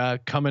here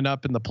coming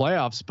up in the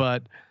playoffs.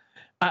 But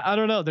I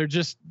don't know. They're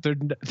just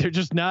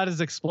not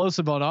as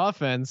explosive on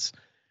offense.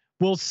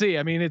 We'll see.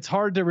 I mean, it's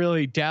hard to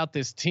really doubt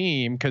this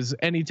team because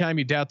anytime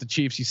you doubt the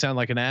Chiefs, you sound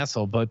like an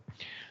asshole, but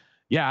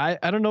yeah,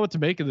 I don't know what to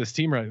make of this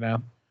team right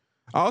now.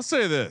 I'll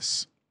say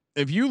this.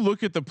 If you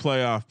look at the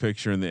playoff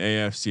picture in the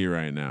AFC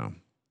right now,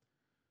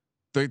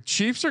 the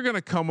Chiefs are going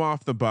to come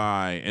off the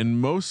bye and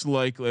most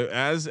likely,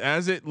 as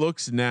it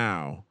looks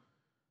now,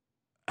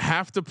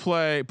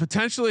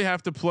 potentially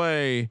have to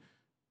play.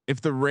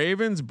 If the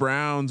Ravens,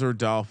 Browns, or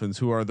Dolphins,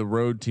 who are the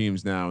road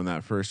teams now in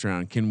that first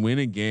round, can win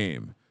a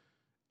game,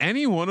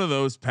 any one of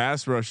those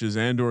pass rushes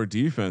and/or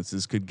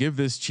defenses could give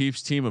this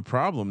Chiefs team a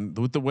problem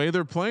with the way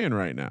they're playing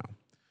right now.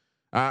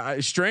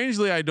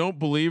 Strangely, I don't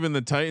believe in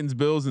the Titans,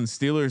 Bills, and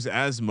Steelers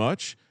as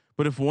much.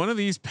 But if one of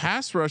these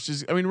pass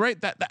rushes, I mean,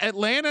 right, that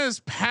Atlanta's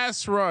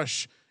pass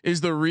rush is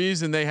the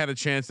reason they had a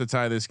chance to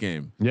tie this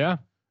game. Yeah,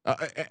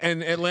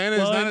 and Atlanta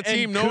is not a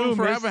team known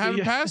for having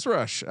a pass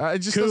rush. It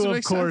just doesn't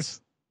make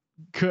sense.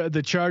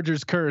 The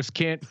Chargers curse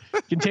can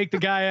take the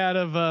guy out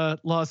of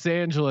Los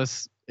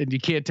Angeles. And you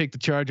can't take the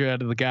Charger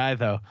out of the guy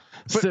though.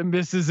 So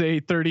misses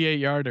a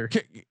 38-yarder.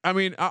 I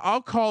mean,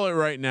 I'll call it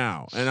right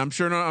now, and I'm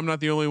sure I'm not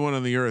the only one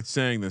on the earth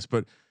saying this,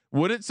 but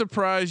would it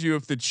surprise you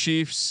if the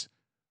Chiefs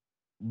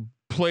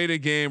played a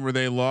game where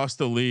they lost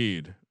a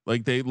lead,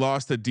 like they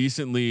lost a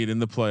decent lead in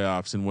the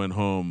playoffs and went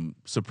home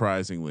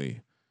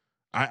surprisingly?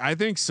 I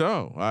think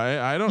so.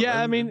 I don't.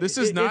 Yeah, I mean, this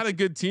is not a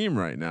good team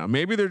right now.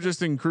 Maybe they're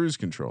just in cruise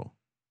control.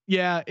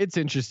 Yeah, it's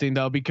interesting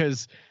though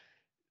because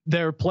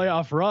their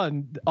playoff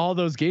run, all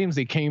those games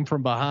they came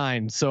from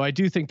behind. So I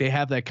do think they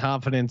have that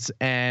confidence.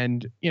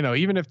 And,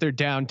 even if they're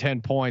down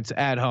 10 points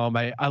at home,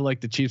 I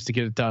like the Chiefs to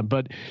get it done,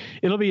 but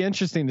it'll be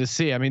interesting to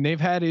see. I mean, they've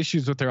had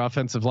issues with their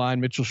offensive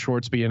line. Mitchell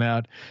Schwartz being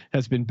out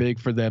has been big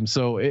for them.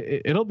 So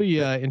it'll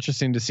be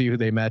interesting to see who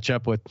they match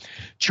up with.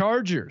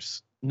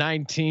 Chargers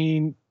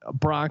 19,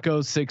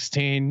 Broncos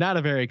 16. Not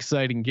a very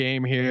exciting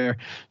game here.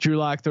 Drew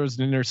Lock throws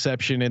an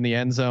interception in the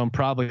end zone.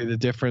 Probably the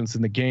difference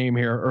in the game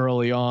here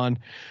early on.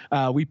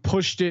 We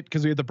pushed it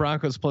because we had the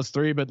Broncos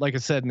 +3, but like I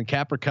said, in the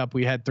Capra Cup,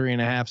 we had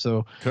 3.5.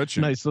 So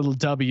nice little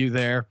W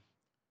there.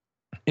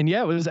 And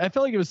yeah, I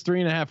felt like it was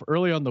 3.5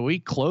 early on the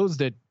week,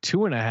 closed at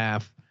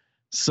 2.5.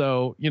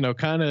 So,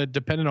 kind of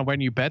depending on when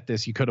you bet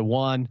this, you could have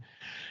won.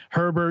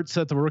 Herbert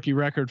set the rookie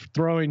record for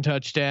throwing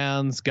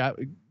touchdowns, got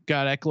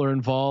Eckler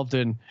involved.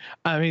 And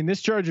I mean,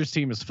 this Chargers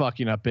team is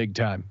fucking up big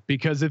time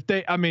because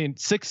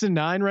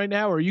 6-9 right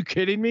now. Are you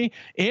kidding me?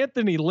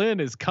 Anthony Lynn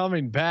is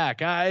coming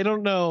back. I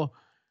don't know.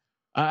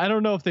 I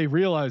don't know if they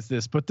realize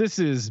this, but this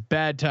is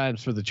bad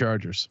times for the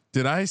Chargers.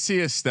 Did I see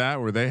a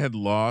stat where they had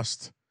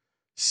lost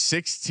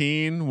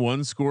 16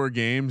 one-score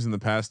games in the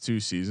past 2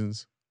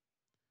 seasons?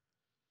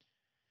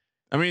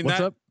 I mean,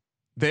 I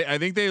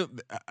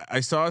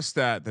saw a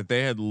stat that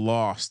they had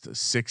lost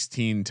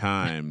 16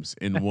 times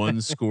in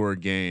one-score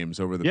games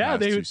over the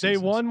past 2 seasons. They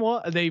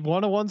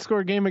won a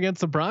one-score game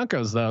against the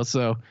Broncos though,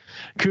 so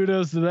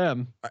kudos to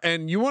them.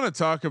 And you want to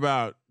talk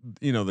about,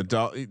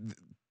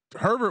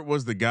 Herbert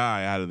was the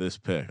guy out of this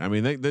pick. I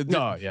mean,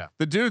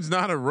 the dude's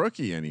not a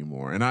rookie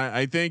anymore, and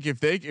I think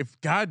if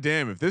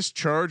this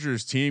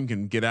Chargers team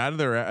can get out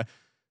of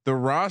the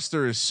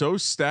roster is so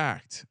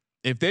stacked.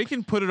 If they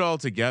can put it all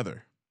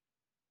together.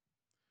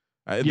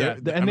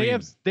 They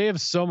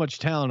have so much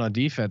talent on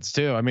defense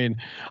too. I mean,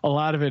 a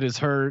lot of it is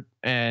hurt,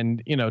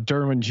 and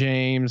Derwin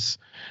James,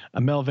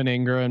 Melvin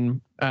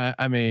Ingram. I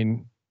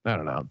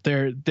don't know.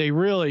 They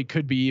really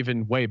could be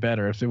even way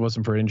better if it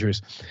wasn't for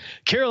injuries.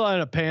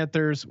 Carolina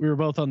Panthers. We were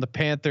both on the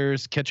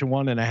Panthers, catching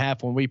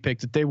 1.5 when we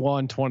picked it. They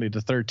won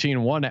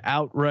 20-13, won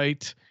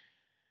outright.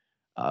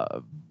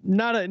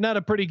 Not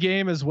a pretty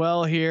game as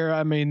well here.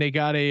 I mean, they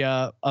got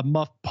a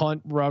muff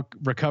punt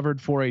recovered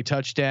for a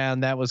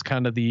touchdown. That was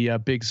kind of the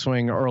big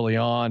swing early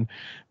on,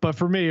 but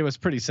for me, it was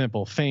pretty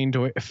simple. Fade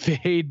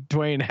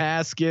Dwayne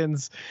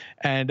Haskins,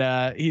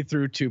 and he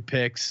threw 2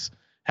 picks.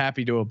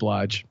 Happy to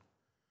oblige.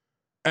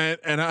 And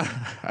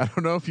I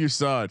don't know if you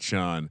saw it,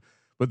 Sean,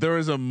 but there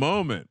was a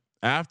moment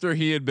after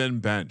he had been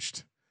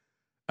benched,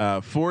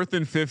 4th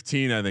and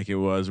 15, I think it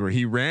was, where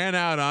he ran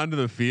out onto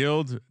the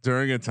field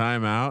during a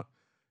timeout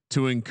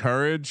to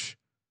encourage.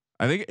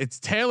 I think it's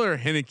Taylor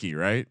Heinicke,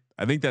 right?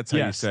 I think that's how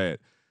you say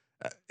it.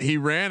 He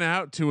ran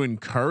out to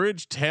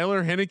encourage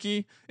Taylor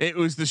Heinicke. It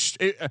was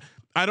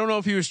I don't know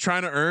if he was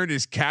trying to earn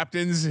his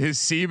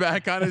C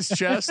back on his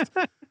chest,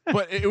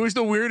 but it was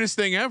the weirdest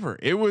thing ever.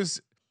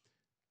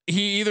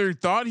 He either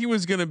thought he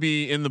was going to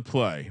be in the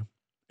play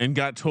and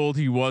got told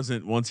he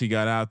wasn't once he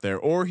got out there,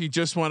 or he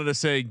just wanted to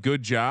say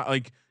good job,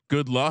 like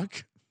good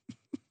luck.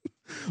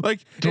 Like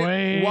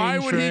why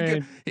would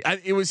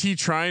he? Was he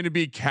trying to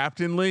be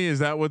captainly? Is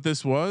that what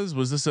this was?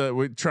 Was this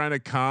trying to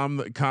calm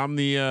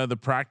the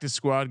practice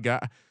squad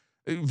guy?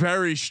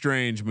 Very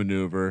strange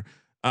maneuver.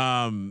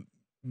 Man,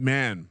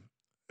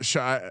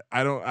 I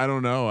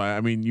don't know. I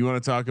mean, you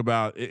want to talk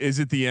about, is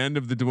it the end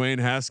of the Dwayne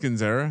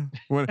Haskins era?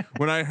 When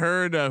I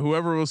heard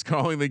whoever was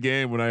calling the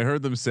game, when I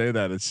heard them say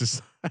that, it's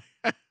just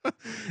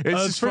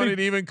it's just funny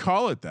to even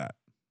call it that.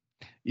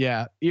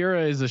 Yeah,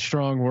 era is a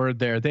strong word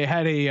there. They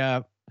had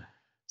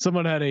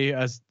someone had a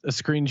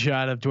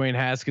screenshot of Dwayne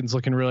Haskins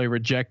looking really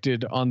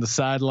rejected on the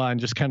sideline,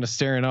 just kind of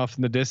staring off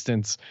in the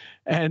distance.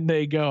 And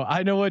they go,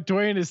 I know what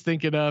Dwayne is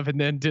thinking of.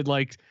 And then did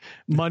like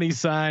money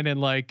sign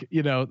and like,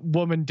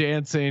 woman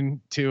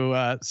dancing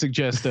to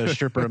suggest a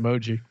stripper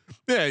emoji.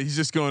 Yeah. He's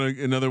just going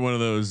to another one of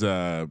those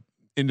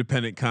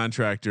independent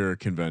contractor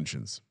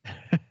conventions.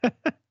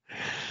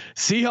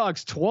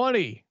 Seahawks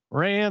 20,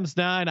 Rams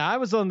 9. I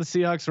was on the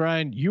Seahawks,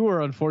 Ryan. You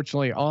were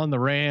unfortunately on the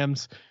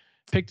Rams.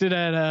 Picked it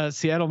at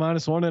Seattle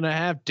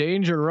 -1.5.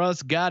 Danger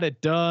Russ got it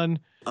done.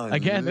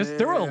 Again,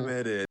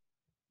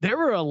 there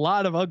were a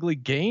lot of ugly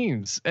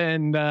games,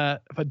 and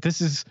but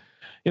this is,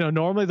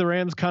 normally the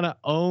Rams kind of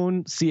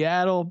own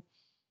Seattle.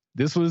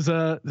 This was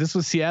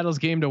Seattle's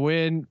game to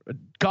win.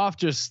 Goff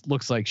just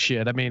looks like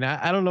shit. I mean,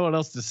 I don't know what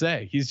else to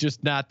say. He's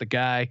just not the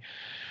guy.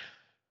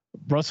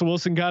 Russell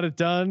Wilson got it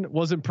done.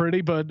 Wasn't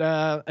pretty, but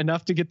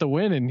enough to get the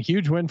win, and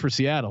huge win for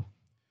Seattle.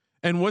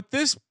 And what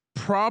this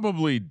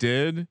probably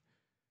did,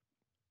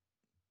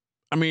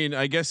 I mean,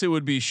 I guess it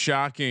would be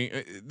shocking.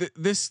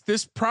 This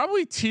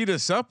probably teed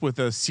us up with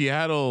a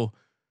Seattle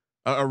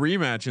a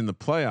rematch in the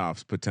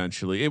playoffs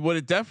potentially. What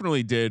it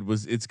definitely did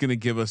was it's going to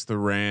give us the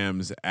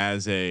Rams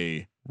as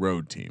a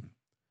road team.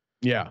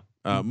 Yeah,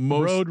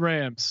 most road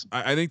Rams.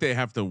 I think they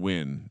have to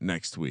win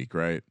next week,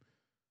 right?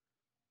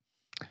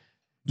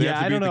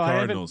 I don't know.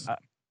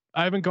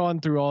 I haven't gone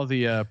through all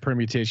the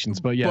permutations,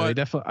 but they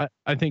definitely.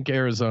 I think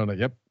Arizona.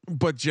 Yep.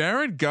 But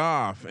Jared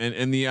Goff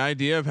and the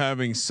idea of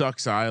having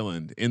Sucks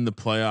Island in the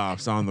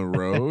playoffs on the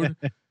road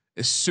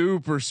is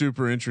super,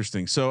 super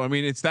interesting. So, I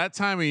mean, it's that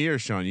time of year,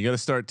 Sean, you got to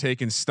start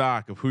taking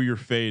stock of who you're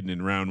fading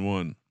in round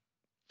one.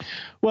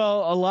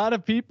 Well, a lot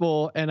of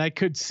people, and I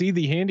could see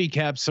the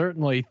handicap,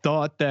 certainly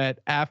thought that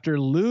after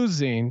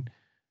losing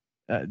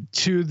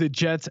to the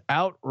Jets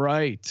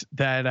outright,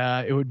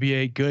 that it would be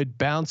a good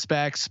bounce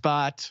back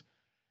spot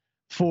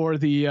for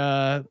the,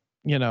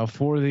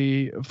 for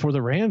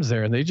the Rams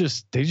there. And they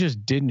just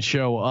didn't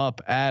show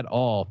up at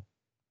all.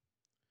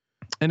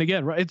 And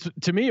again,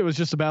 to me, it was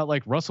just about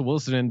like Russell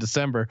Wilson in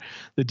December.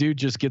 The dude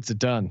just gets it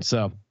done.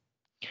 So,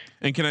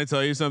 and can I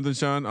tell you something,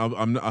 Sean?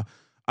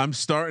 I'm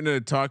starting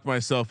to talk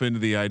myself into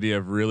the idea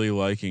of really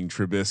liking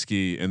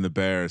Trubisky and the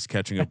Bears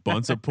catching a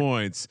bunch of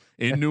points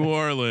in New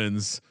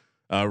Orleans,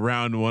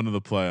 round one of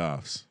the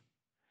playoffs.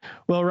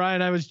 Well,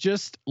 Ryan, I was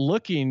just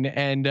looking,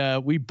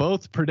 and we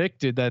both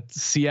predicted that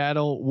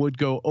Seattle would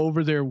go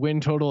over their win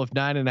total of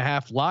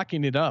 9.5,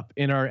 locking it up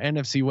in our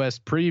NFC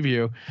West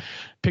preview.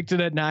 Picked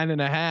it at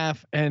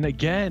 9.5, and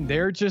again,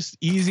 they're just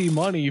easy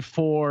money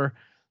for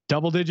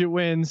double-digit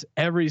wins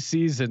every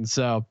season.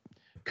 So,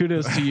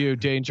 kudos to you,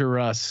 Danger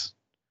Russ,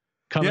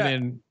 coming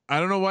in. I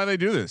don't know why they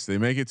do this. They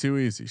make it too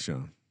easy,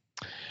 Sean.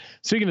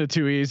 Speaking of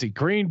too easy,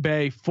 Green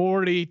Bay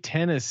 40,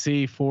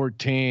 Tennessee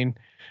 14.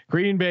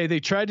 Green Bay, they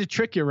tried to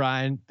trick you,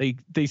 Ryan.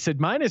 They said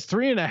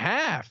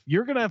 -3.5.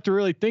 You're going to have to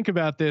really think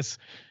about this.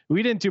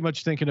 We didn't do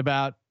much thinking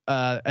about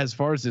as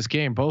far as this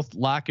game, both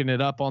locking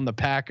it up on the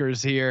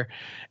Packers here.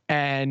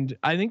 And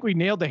I think we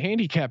nailed the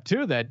handicap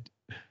too, that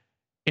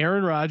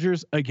Aaron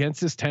Rodgers against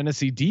this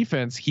Tennessee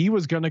defense, he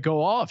was going to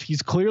go off.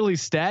 He's clearly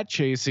stat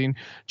chasing,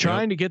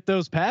 trying to get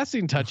those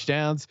passing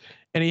touchdowns,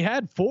 and he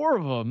had 4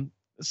 of them.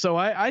 So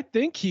I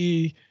think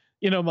he,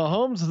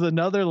 Mahomes is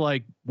another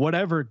like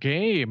whatever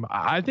game.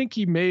 I think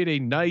he made a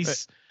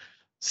nice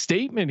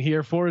statement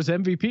here for his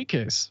MVP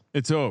case.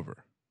 It's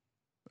over.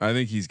 I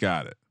think he's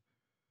got it.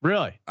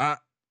 Really? I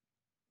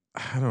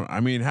don't.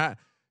 I mean,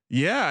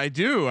 yeah, I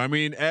do. I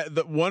mean,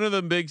 one of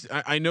the big.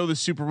 I know the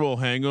Super Bowl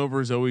hangover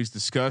is always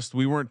discussed.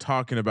 We weren't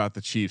talking about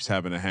the Chiefs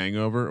having a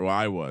hangover. Well,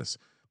 I was,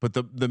 but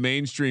the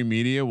mainstream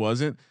media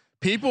wasn't.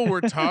 People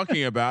were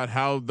talking about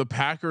how the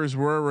Packers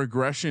were a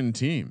regression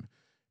team.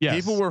 Yes.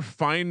 People were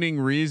finding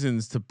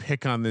reasons to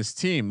pick on this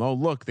team. Oh,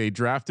 look, they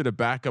drafted a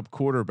backup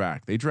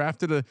quarterback. They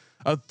drafted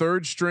a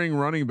third string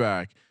running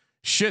back.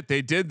 Shit,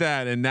 they did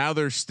that, and now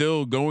they're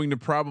still going to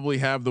probably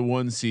have the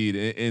 1 seed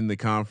in the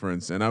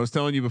conference. And I was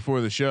telling you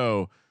before the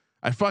show,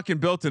 I fucking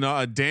built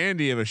a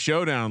dandy of a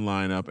showdown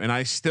lineup, and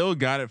I still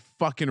got it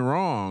fucking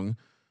wrong.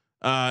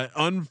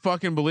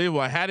 Unfucking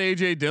believable. I had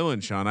AJ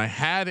Dillon, Sean. I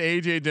had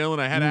AJ Dillon.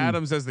 I had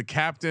Adams as the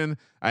captain.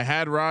 I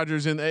had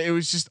Rodgers, and it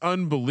was just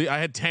unbelievable. I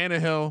had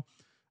Tannehill.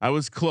 I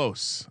was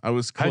close.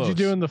 How'd you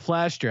do in the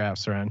flash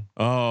drafts, Ryan?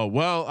 Oh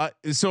well,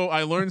 so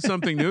I learned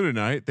something new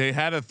tonight. They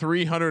had a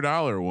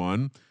 $300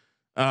 one.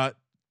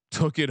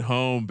 Took it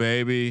home,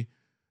 baby.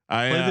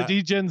 Play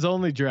the DGens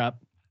only drop.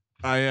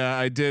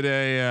 I did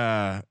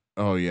a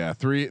 $300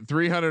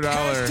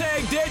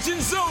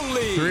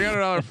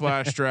 $300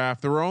 flash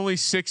draft. There were only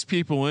 6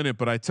 people in it,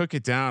 but I took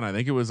it down. I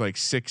think it was like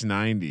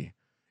 690.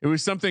 It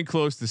was something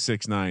close to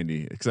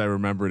 690 because I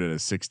remembered it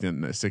as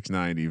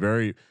 690.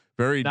 Very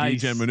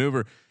nice. DGen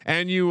maneuver.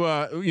 And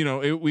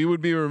we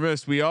would be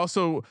remiss. We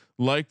also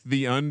liked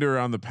the under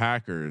on the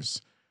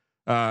Packers,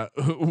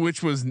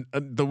 which was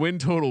the win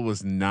total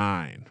was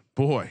 9.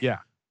 Boy,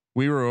 yeah,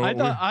 we were.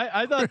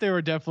 I thought they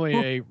were definitely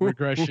a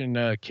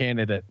regression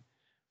candidate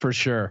for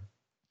sure.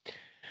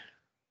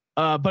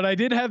 But I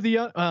did have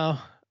the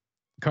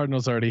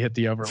Cardinals already hit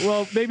the over.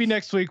 Well, maybe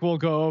next week we'll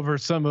go over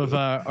some of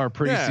our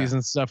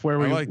preseason stuff where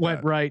we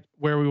went right,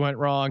 where we went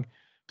wrong.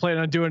 Plan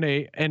on doing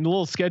a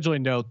little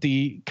scheduling note.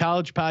 The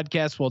college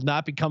podcast will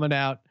not be coming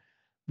out.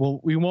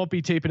 We won't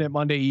be taping it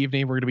Monday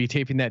evening. We're going to be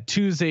taping that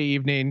Tuesday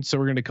evening. So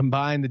we're going to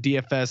combine the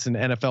DFS and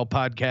NFL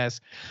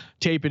podcast,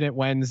 taping it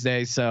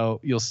Wednesday.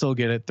 So you'll still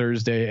get it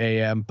Thursday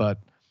AM, but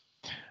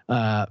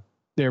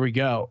there we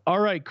go. All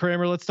right,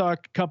 Kramer, let's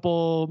talk a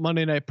couple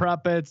Monday night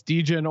prop bets,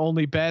 DGen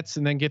only bets,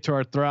 and then get to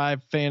our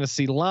Thrive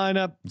fantasy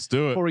lineup. Let's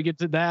do it. Before we get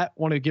to that,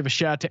 want to give a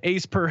shout out to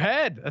Ace Per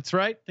Head. That's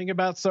right. Think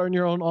about starting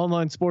your own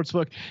online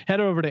sportsbook. Head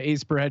over to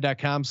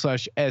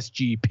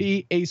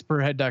aceperhead.com/SGP,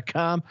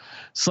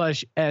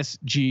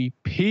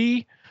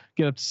 aceperhead.com/SGP.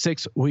 Get up to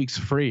 6 weeks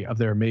free of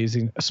their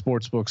amazing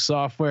sportsbook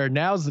software.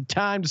 Now's the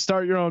time to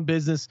start your own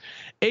business.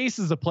 Ace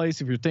is the place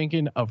if you're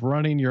thinking of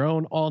running your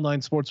own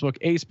online sportsbook.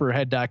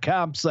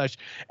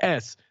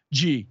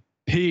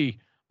 aceperhead.com/SGP.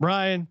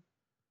 Ryan,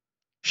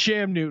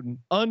 Sham Newton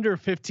under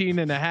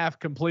 15.5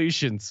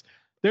 completions.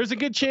 There's a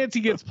good chance he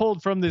gets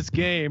pulled from this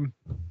game.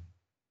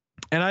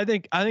 And I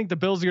think the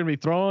Bills are going to be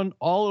throwing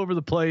all over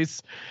the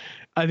place.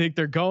 I think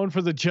they're going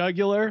for the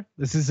jugular.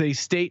 This is a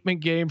statement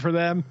game for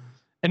them.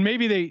 And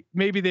maybe they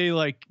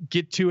like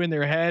get 2 in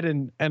their head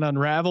and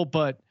unravel,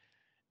 but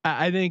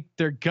I think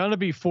they're gonna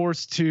be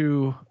forced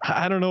to.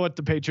 I don't know what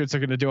the Patriots are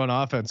going to do on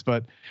offense,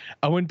 but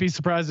I wouldn't be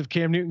surprised if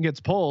Cam Newton gets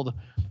pulled.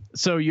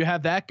 So you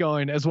have that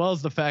going, as well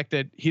as the fact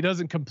that he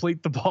doesn't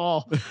complete the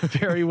ball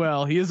very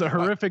well. He is a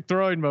horrific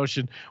throwing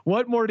motion.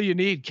 What more do you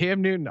need?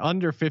 Cam Newton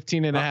under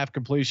 15.5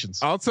 completions.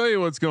 I'll tell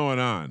you what's going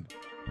on.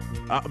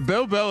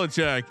 Bill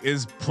Belichick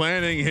is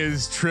planning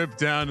his trip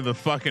down to the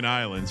fucking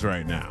islands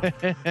right now.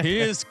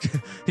 He's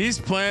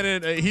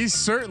planning. He's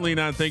certainly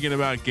not thinking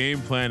about game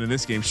plan in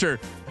this game. Sure,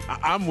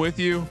 I'm with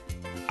you.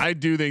 I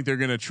do think they're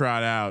going to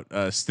trot out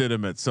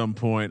Stidham at some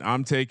point.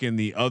 I'm taking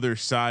the other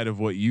side of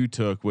what you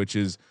took, which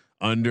is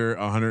under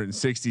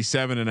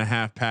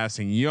 167.5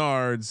 passing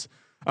yards.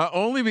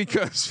 Only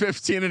because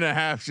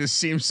 15.5 just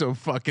seems so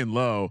fucking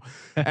low.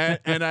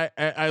 And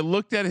I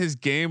looked at his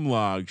game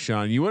log,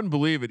 Sean, you wouldn't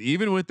believe it.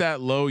 Even with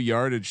that low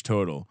yardage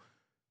total,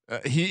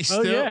 he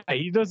still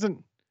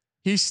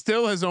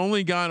has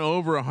only gone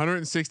over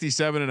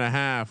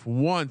 167.5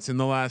 once in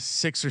the last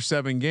 6 or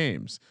 7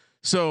 games.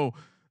 So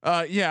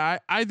I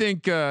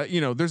think,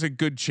 there's a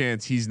good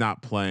chance he's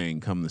not playing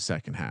come the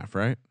second half.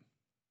 Right.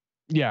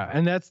 Yeah,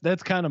 and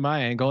that's kind of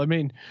my angle. I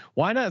mean,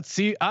 why not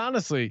see?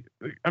 Honestly,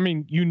 I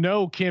mean,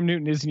 Cam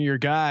Newton isn't your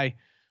guy.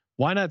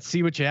 Why not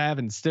see what you have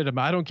instead of?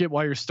 I don't get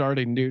why you're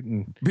starting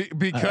Newton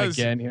because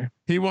again here.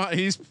 He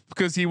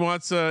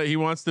wants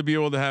to be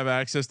able to have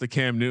access to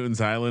Cam Newton's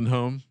island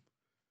home.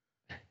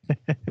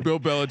 Bill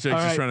Belichick's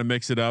just trying to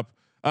mix it up.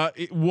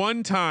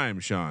 One time,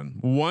 Sean,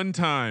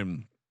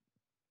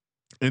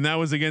 and that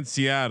was against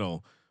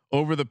Seattle.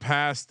 Over the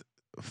past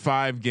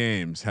 5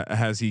 games,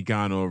 has he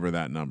gone over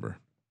that number?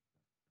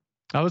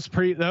 That was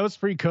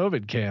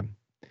pre-COVID, Cam.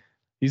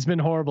 He's been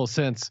horrible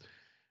since,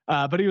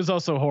 but he was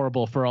also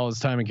horrible for all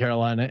his time in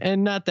Carolina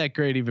and not that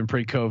great even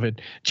pre-COVID.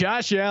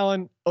 Josh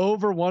Allen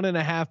over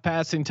 1.5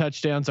 passing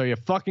touchdowns. Are you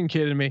fucking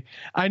kidding me?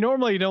 I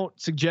normally don't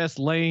suggest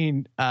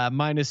laying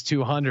minus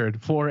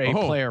 200 for a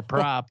player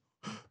prop,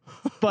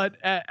 but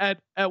at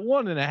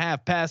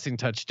 1.5 passing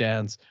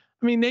touchdowns,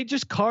 I mean, they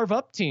just carve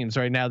up teams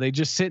right now. They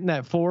just sit in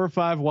that 4 or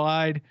 5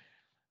 wide.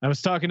 I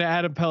was talking to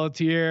Adam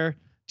Pelletier,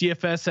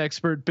 DFS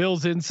expert,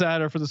 Bill's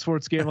insider for the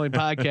Sports Gambling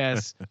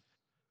Podcast.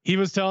 He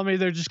was telling me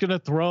they're just going to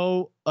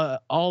throw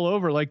all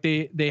over like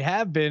they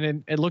have been.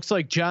 And it looks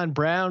like John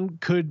Brown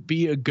could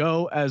be a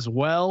go as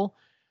well.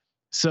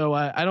 So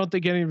I don't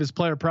think any of his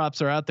player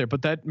props are out there,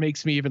 but that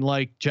makes me even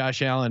like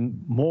Josh Allen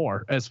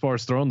more as far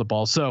as throwing the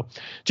ball. So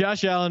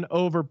Josh Allen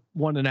over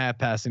 1.5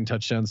 passing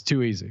touchdowns,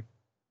 too easy.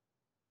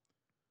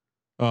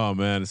 Oh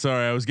man,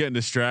 sorry, I was getting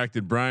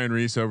distracted. Brian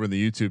Reese over in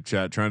the YouTube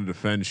chat trying to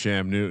defend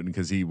Sham Newton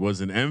because he was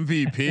an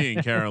MVP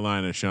in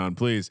Carolina. Sean,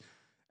 please.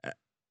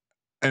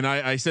 And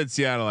I said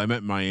Seattle. I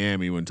meant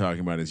Miami when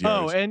talking about his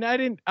yards. Oh, and I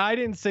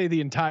didn't say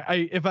the entire.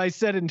 If I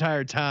said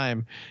entire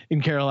time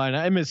in Carolina,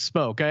 I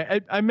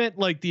misspoke. I meant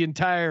like the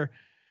entire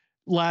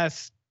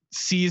last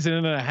season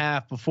and a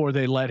half before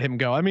they let him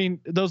go. I mean,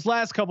 those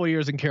last couple of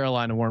years in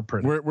Carolina weren't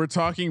pretty. We're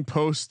talking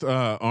post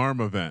arm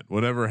event.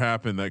 Whatever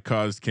happened that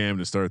caused Cam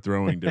to start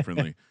throwing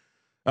differently.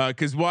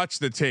 Because watch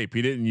the tape.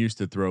 He didn't used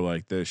to throw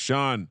like this.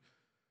 Sean.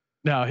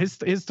 No, his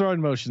throwing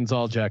motion's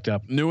all jacked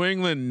up. New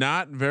England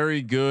not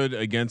very good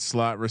against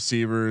slot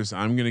receivers.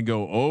 I'm going to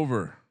go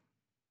over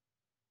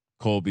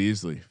Cole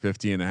Beasley,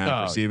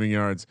 50.5 receiving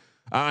yards.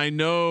 I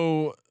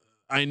know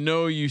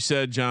you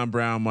said John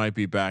Brown might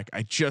be back.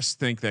 I just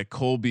think that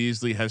Cole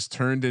Beasley has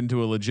turned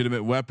into a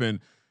legitimate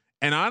weapon.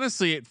 And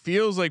honestly, it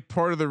feels like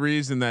part of the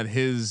reason that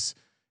his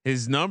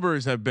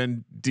numbers have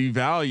been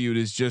devalued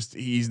is just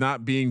he's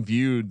not being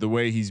viewed the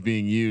way he's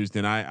being used.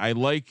 And I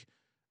like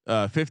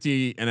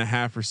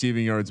 50.5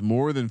 receiving yards,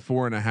 more than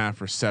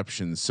 4.5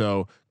 receptions.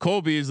 So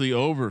Cole Beasley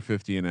over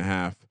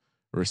 50.5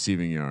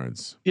 receiving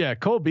yards. Yeah.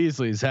 Cole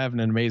Beasley is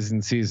having an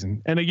amazing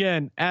season. And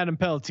again, Adam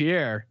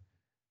Pelletier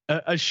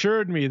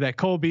assured me that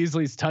Cole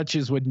Beasley's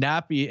touches would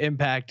not be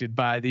impacted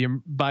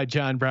by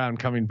John Brown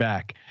coming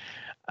back.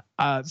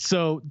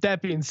 So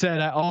that being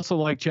said, I also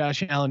like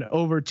Josh Allen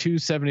over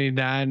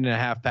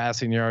 279.5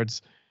 passing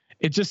yards.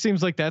 It just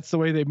seems like that's the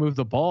way they move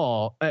the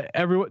ball.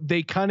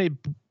 They kind of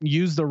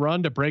use the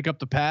run to break up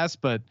the pass,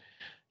 but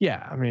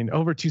yeah, I mean,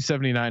 over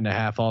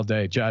 279.5 all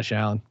day, Josh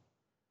Allen.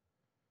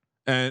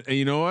 And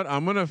you know what?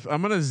 I'm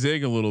gonna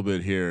zig a little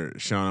bit here,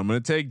 Sean. I'm gonna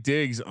take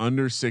Diggs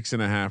under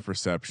 6.5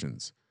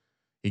 receptions.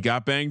 He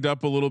got banged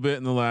up a little bit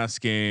in the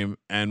last game,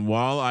 and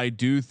while I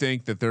do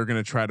think that they're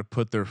gonna try to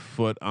put their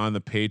foot on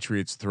the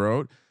Patriots'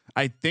 throat,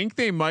 I think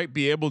they might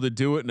be able to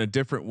do it in a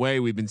different way.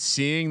 We've been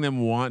seeing them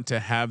want to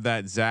have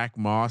that Zach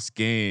Moss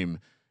game.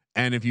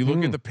 And if you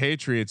look at the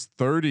Patriots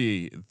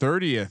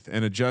 30th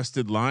and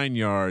adjusted line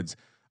yards,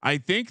 I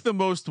think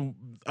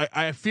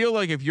I feel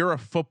like if you're a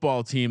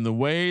football team, the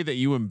way that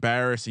you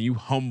embarrass and you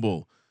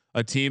humble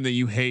a team that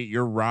you hate,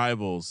 your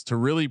rivals, to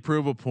really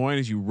prove a point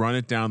is you run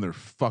it down their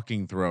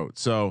fucking throat.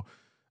 So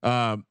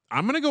I'm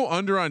going to go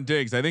under on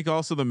Diggs. I think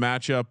also the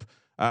matchup,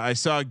 I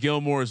saw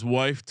Gilmore's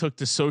wife took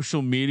to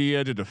social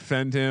media to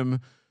defend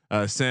him,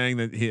 saying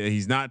that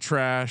he's not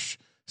trash.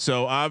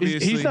 So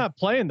obviously he's not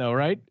playing though,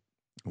 right?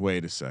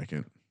 Wait a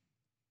second.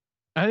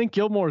 I think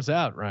Gilmore's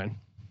out, Ryan.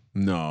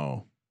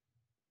 No.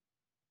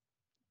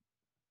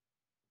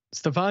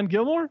 Stephon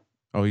Gilmore?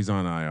 Oh, he's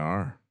on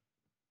IR.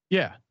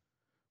 Yeah.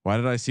 Why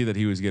did I see that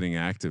he was getting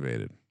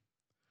activated?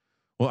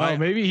 Well,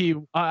 maybe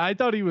I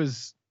thought he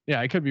was. Yeah,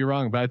 I could be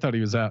wrong, but I thought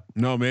he was out.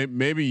 No,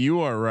 maybe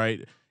you are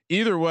right.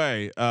 Either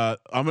way, I'm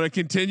going to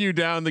continue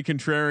down the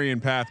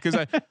contrarian path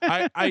because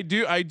I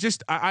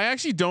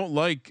actually don't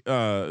like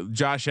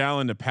Josh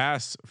Allen to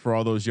pass for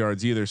all those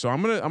yards either. So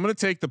I'm gonna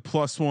take the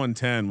plus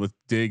 110 with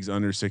Diggs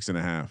under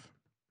 6.5.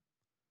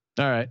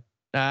 All right,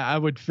 I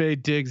would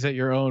fade Diggs at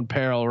your own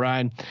peril,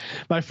 Ryan.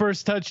 My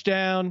first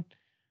touchdown.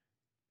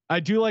 I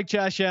do like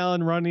Josh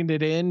Allen running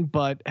it in,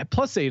 but at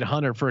plus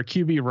 800 for a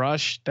QB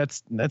rush,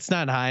 that's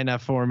not high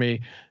enough for me.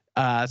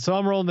 So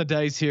I'm rolling the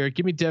dice here.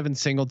 Give me Devin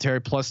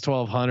Singletary plus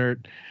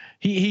 1200.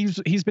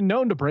 He's been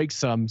known to break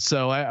some,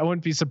 so I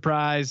wouldn't be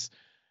surprised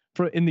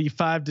for in the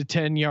 5 to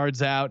 10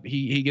 yards out,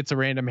 he gets a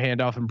random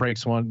handoff and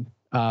breaks one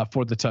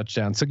for the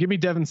touchdown. So give me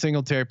Devin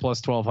Singletary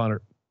plus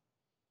 1200.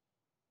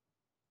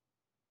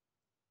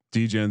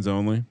 D-gens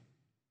only.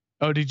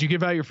 Oh, did you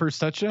give out your first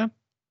touchdown?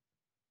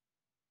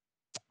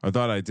 I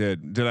thought I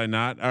did. Did I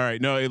not? All right.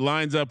 No, it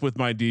lines up with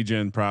my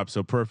D-gen prop.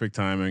 So perfect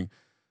timing.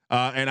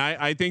 And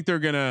I think they're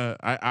gonna.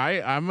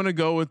 I'm gonna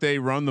go with they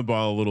run the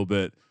ball a little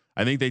bit.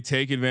 I think they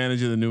take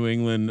advantage of the New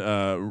England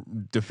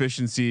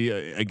deficiency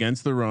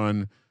against the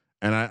run,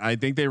 and I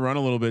think they run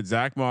a little bit.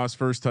 Zach Moss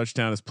first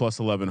touchdown is plus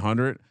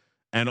 1100,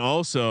 and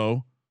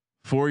also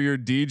for your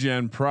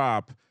D-gen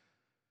prop.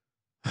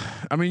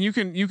 I mean, you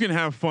can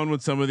have fun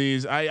with some of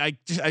these. I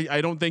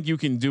don't think you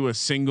can do a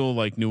single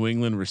like New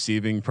England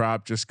receiving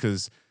prop just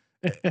because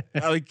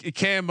like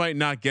Cam might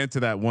not get to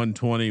that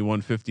 120,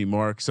 150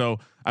 mark. So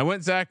I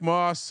went Zach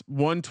Moss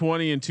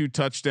 120 and 2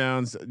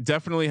 touchdowns.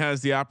 Definitely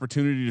has the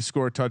opportunity to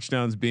score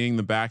touchdowns, being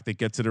the back that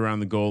gets it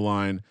around the goal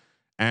line.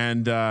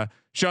 And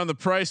Sean, the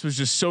price was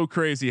just so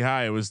crazy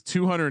high. It was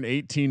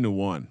 218 to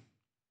 1.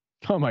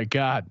 Oh my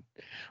God.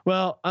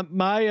 Well,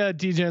 my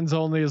D-gens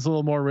only is a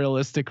little more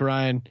realistic,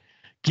 Ryan.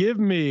 Give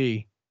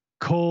me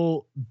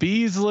Cole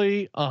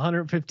Beasley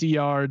 150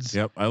 yards.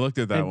 Yep, I looked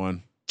at that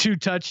one. 2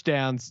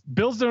 touchdowns.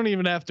 Bills don't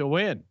even have to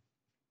win,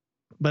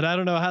 but I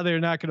don't know how they're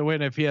not going to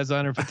win if he has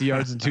 150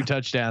 yards and 2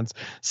 touchdowns.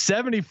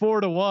 74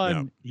 to 1.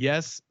 Yep.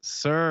 Yes,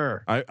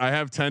 sir. I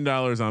have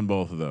 $10 on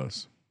both of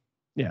those.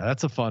 Yeah,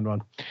 that's a fun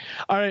one.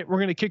 All right, we're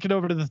going to kick it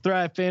over to the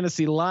Thrive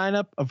Fantasy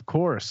lineup, of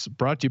course,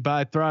 brought to you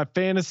by Thrive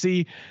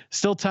Fantasy.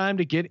 Still time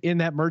to get in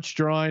that merch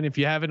drawing. If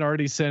you haven't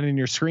already sent in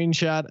your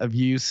screenshot of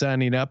you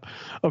signing up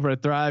over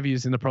at Thrive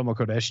using the promo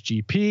code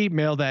SGP,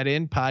 mail that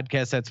in,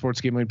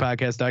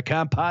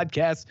 podcast@sportsgamblingpodcast.com,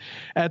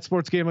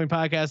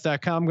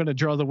 podcast@sportsgamblingpodcast.com. I'm going to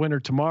draw the winner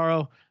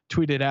tomorrow.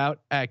 Tweet it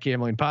out at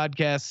Gambling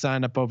Podcast.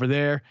 Sign up over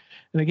there.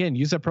 And again,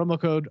 use that promo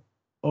code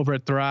over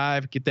at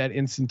Thrive, get that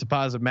instant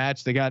deposit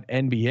match. They got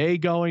NBA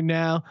going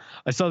now.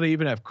 I saw they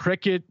even have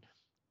cricket,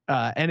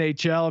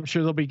 NHL. I'm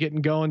sure they'll be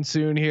getting going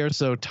soon here.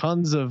 So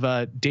tons of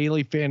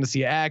daily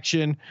fantasy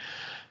action.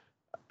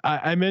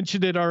 I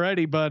mentioned it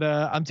already, but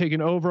I'm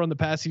taking over on the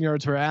passing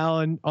yards for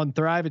Allen on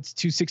Thrive. It's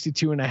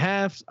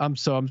 262.5.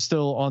 So I'm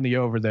still on the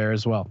over there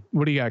as well.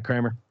 What do you got,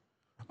 Kramer?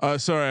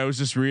 Sorry, I was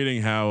just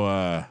reading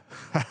how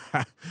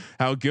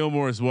how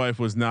Gilmore's wife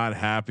was not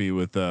happy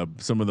with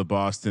some of the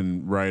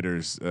Boston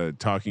writers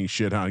talking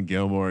shit on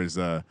Gilmore's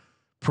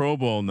Pro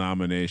Bowl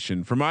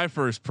nomination. For my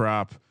first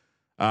prop,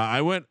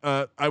 I went.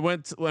 I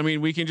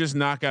mean, we can just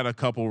knock out a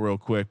couple real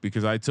quick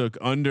because I took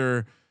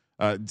under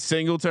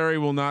Singletary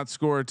will not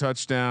score a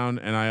touchdown,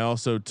 and I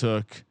also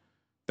took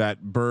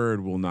that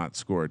Bird will not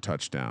score a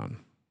touchdown.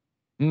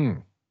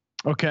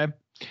 Okay.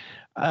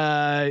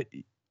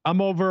 I'm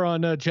over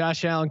on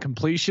Josh Allen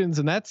completions,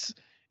 and it's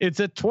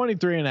at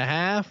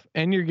 23.5,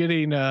 and you're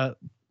getting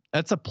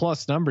that's a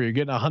plus number. You're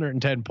getting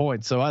 110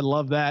 points. So I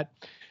love that.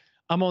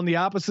 I'm on the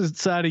opposite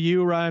side of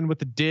you, Ryan, with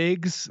the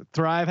Diggs.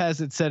 Thrive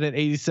has it set at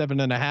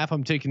 87.5.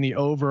 I'm taking the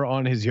over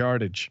on his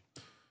yardage.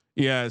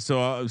 Yeah. So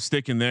I'm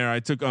sticking there.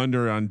 I took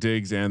under on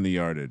Diggs and the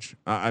yardage.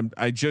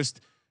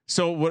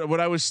 So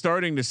what I was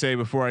starting to say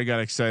before I got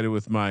excited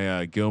with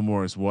my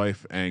Gilmore's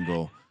wife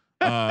angle,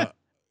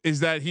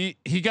 is that he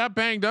got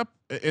banged up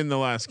in the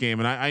last game,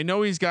 and I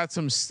know he's got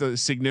some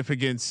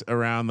significance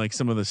around like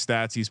some of the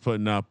stats he's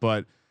putting up,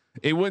 but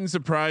it wouldn't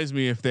surprise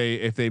me if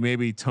they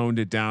maybe toned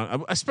it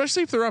down,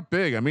 especially if they're up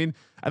big. I mean,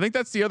 I think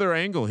that's the other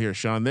angle here,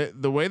 Sean.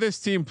 The way this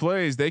team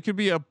plays, they could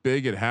be up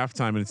big at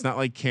halftime, and it's not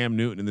like Cam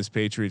Newton and this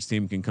Patriots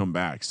team can come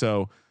back.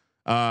 So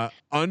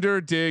under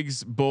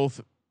Diggs,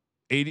 both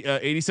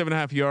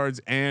 87.5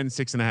 yards and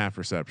 6.5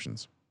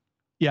 receptions.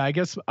 Yeah, I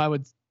guess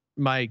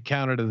my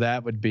counter to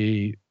that would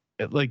be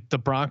like the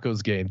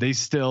Broncos game. They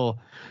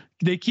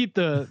keep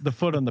the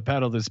foot on the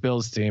pedal. This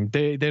Bills team,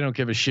 they don't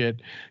give a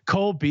shit.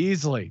 Cole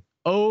Beasley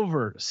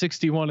over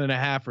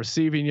 61.5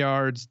 receiving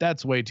yards.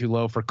 That's way too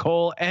low for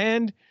Cole,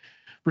 and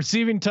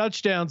receiving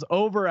touchdowns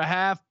over a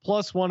half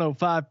plus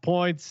 105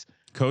 points.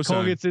 Cole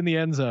gets in the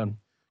end zone.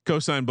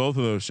 Co-sign both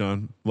of those,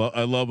 Sean.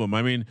 I love them.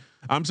 I mean,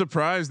 I'm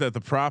surprised that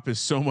the prop is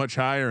so much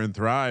higher in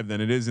Thrive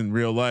than it is in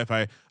real life.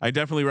 I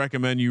definitely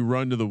recommend you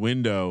run to the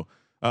window.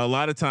 A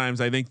lot of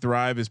times I think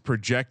Thrive is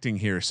projecting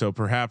here. So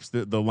perhaps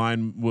the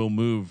line will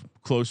move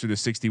closer to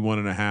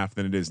 61.5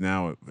 than it is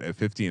now at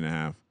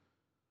 50.5.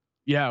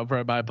 Yeah. Over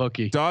at my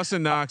bookie.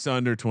 Dawson Knox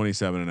under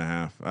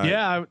 27.5.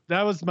 Yeah.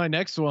 That was my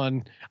next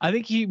one. I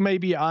think he may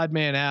be odd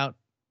man out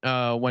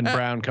when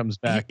Brown comes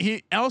back.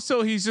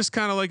 He's just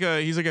kind of like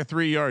he's like a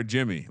 3-yard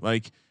Jimmy.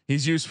 Like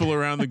he's useful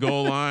around the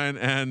goal line,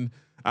 and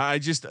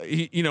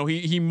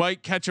he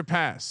might catch a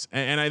pass,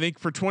 and I think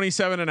for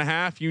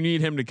 27.5, you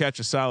need him to catch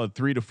a solid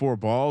 3 to 4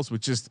 balls,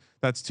 which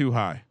that's too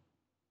high.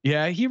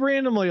 Yeah, he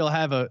randomly will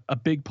have a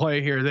big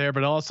play here or there,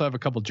 but also have a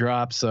couple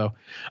drops. So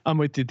I'm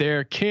with you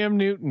there. Cam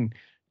Newton,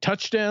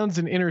 touchdowns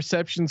and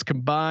interceptions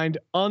combined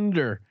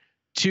under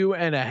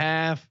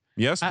 2.5.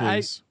 Yes,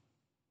 please.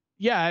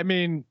 I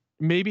mean,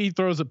 maybe he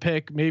throws a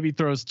pick, maybe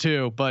throws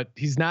 2, but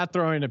he's not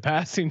throwing a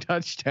passing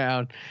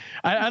touchdown.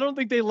 I don't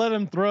think they let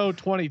him throw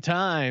 20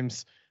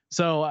 times.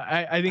 So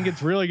I think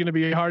it's really going to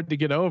be hard to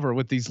get over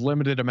with these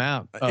limited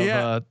amount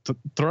of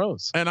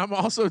throws. And I'm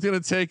also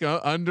going to take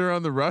under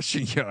on the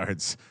rushing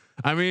yards.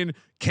 I mean,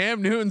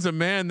 Cam Newton's a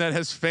man that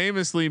has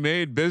famously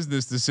made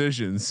business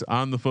decisions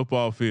on the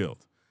football field.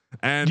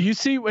 And do you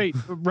see? Wait,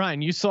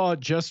 Ryan, you saw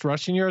just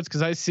rushing yards,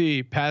 because I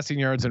see passing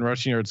yards and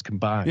rushing yards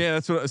combined. Yeah,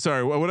 that's what.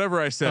 Sorry, whatever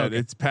I said. Okay.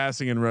 It's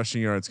passing and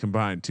rushing yards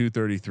combined,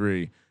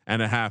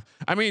 233.5.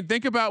 I mean,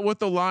 think about what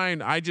the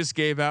line I just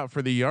gave out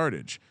for the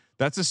yardage.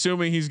 That's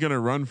assuming he's going to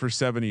run for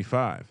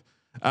 75.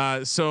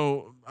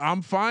 So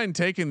I'm fine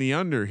taking the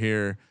under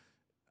here.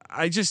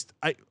 I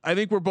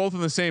think we're both on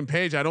the same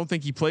page. I don't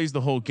think he plays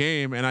the whole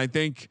game, and I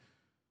think,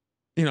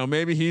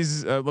 maybe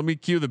he's. Let me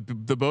cue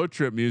the boat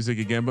trip music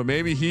again. But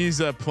maybe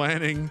he's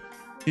planning.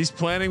 He's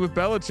planning with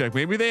Belichick.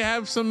 Maybe they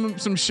have some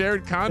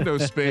shared condo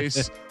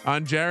space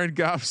on Jared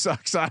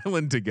Goff's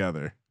Island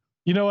together.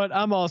 You know what?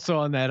 I'm also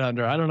on that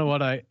under. I don't know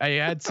what I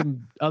had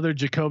some other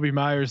Jacoby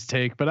Myers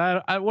take, but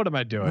I what am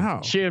I doing?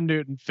 Wow. Cam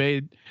Newton,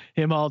 fade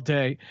him all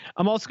day.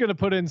 I'm also going to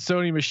put in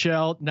Sony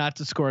Michel not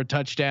to score a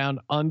touchdown.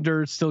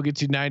 Under still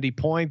gets you 90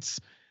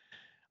 points.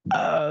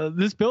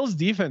 This Bills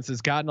defense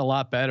has gotten a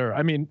lot better.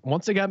 I mean,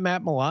 once they got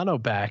Matt Milano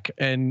back,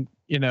 and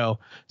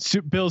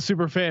Bills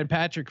super fan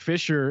Patrick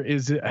Fisher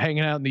is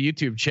hanging out in the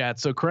YouTube chat.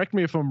 So correct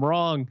me if I'm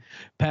wrong,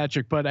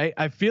 Patrick, but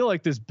I feel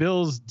like this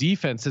Bills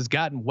defense has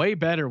gotten way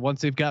better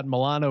once they've gotten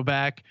Milano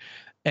back.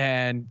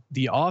 and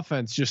the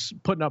offense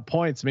just putting up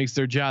points makes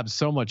their job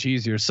so much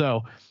easier.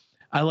 So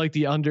I like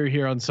the under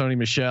here on Sony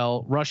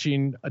Michel.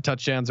 Rushing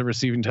touchdowns and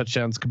receiving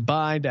touchdowns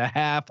combined, a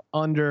half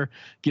under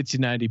gets you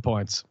 90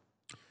 points.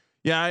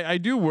 Yeah, I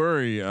do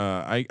worry.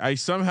 I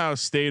somehow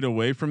stayed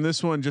away from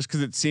this one just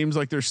because it seems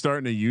like they're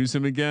starting to use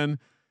him again,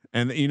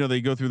 and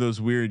they go through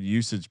those weird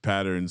usage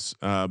patterns.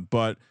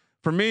 But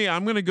for me,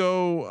 I'm gonna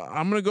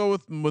go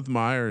with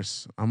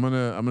Myers. I'm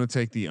gonna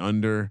take the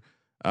under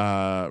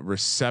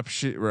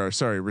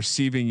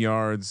receiving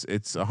yards.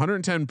 It's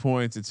 110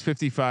 points. It's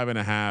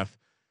 55.5.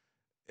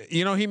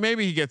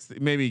 Maybe he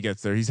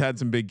gets there. He's had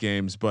some big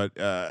games, but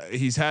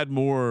he's had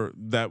more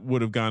that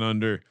would have gone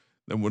under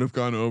than would have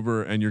gone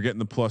over, and you're getting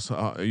the plus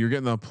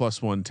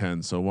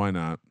 110. So why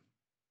not?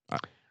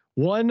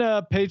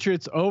 One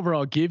Patriots over.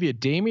 I'll give you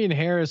Damian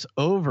Harris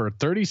over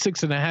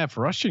 36.5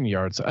 rushing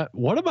yards.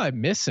 What am I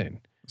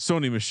missing?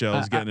 Sony Michel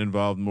is getting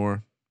involved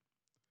more.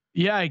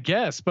 Yeah, I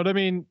guess. But I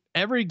mean,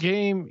 every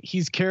game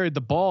he's carried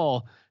the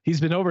ball, he's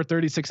been over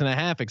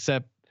 36.5,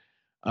 except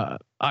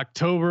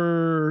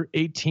October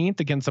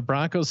 18th against the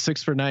Broncos,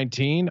 6 for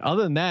 19.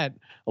 Other than that,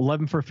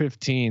 11 for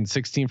 15,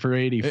 16 for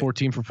 80,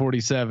 14 for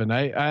 47.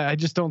 I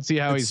just don't see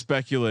how he's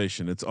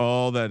speculation. It's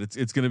all that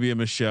it's going to be a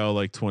Michel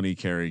like 20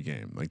 carry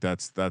game. Like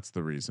that's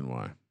the reason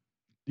why.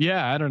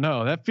 Yeah. I don't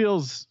know. That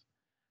feels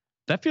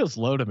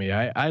low to me.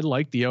 I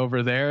like the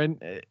over there,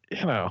 and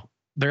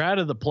they're out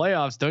of the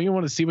playoffs. Don't you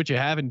want to see what you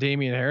have in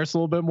Damian Harris a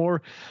little bit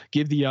more?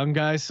 Give the young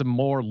guys some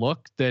more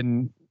look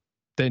than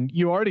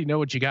you already know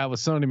what you got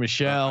with Sony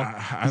Michel.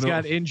 He's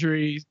got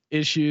injury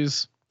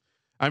issues.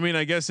 I mean,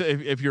 I guess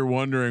if you're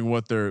wondering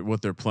what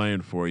they're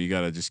playing for, you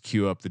got to just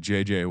queue up the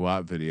JJ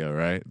Watt video,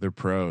 right? They're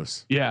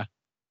pros. Yeah,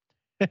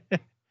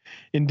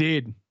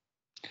 indeed.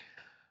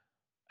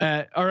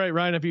 All right,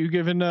 Ryan, have you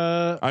given?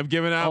 I've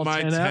given out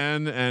my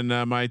 10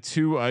 and my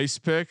 2 ice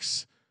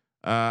picks.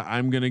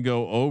 I'm going to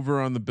go over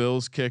on the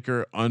Bills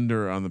kicker,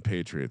 under on the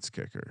Patriots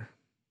kicker.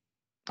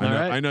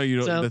 I know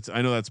you don't.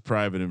 I know that's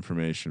private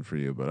information for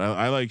you, but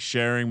I like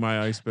sharing my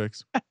ice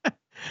picks.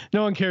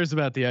 No one cares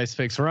about the ice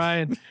picks,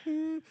 Ryan.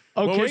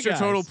 Okay, what was your guys.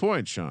 total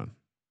point, Sean?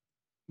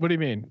 What do you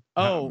mean?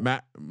 Oh,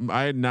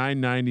 I had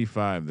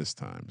 995 this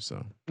time,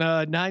 so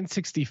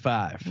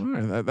 965. All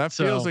right, that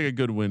feels like a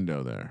good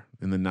window there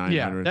in the 900s.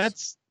 Yeah,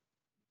 that's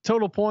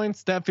total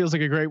points. That feels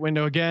like a great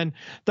window. Again,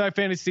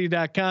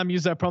 ThriveFantasy.com.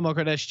 Use that promo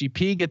code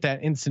SGP. Get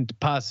that instant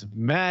deposit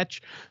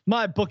match.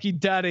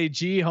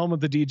 MyBookie.ag, home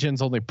of the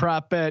DGens only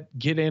prop bet.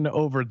 Get in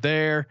over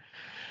there.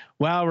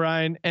 Wow,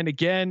 Ryan. And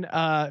again,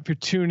 if you're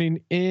tuning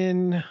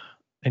in,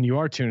 and you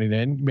are tuning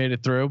in, you made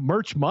it through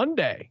Merch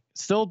Monday.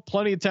 Still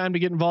plenty of time to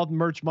get involved in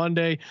Merch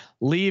Monday.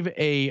 Leave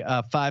a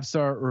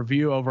 5-star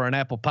review over on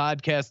Apple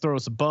Podcast. Throw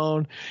us a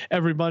bone.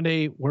 Every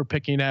Monday, we're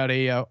picking out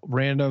a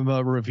random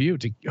review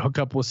to hook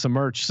up with some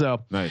merch.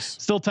 So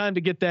nice. Still time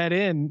to get that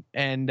in.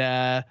 And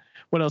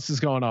what else is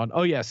going on?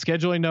 Oh yeah,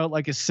 scheduling note.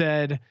 Like I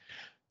said,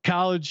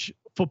 college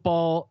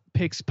football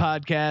picks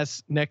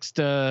podcast next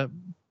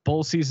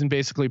bowl season,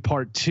 basically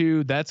part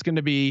 2. That's going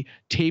to be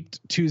taped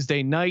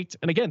Tuesday night.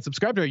 And again,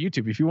 subscribe to our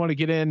YouTube if you want to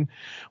get in.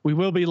 We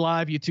will be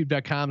live,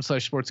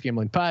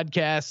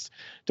 youtube.com/sportsgamblingpodcast.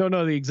 Don't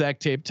know the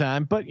exact tape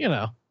time, but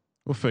we'll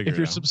figure it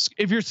out.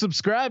 If you're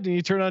subscribed and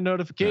you turn on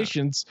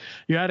notifications,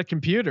 you're at a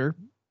computer,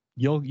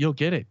 you'll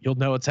get it. You'll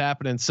know what's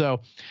happening.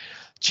 So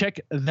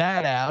check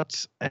that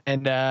out.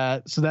 And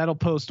so that'll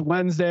post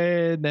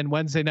Wednesday. And then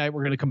Wednesday night,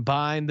 we're going to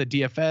combine the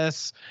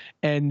DFS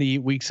and the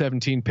Week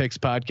 17 Picks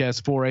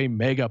podcast for a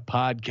mega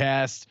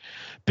podcast.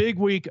 Big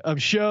week of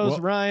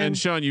shows, Ryan. And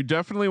Sean, you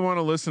definitely want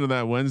to listen to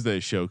that Wednesday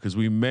show, because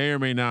we may or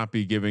may not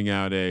be giving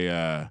out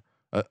a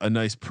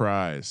nice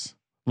prize.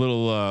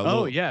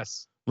 Little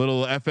yes.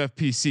 Little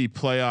FFPC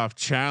playoff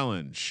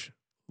challenge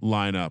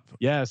lineup.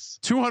 Yes.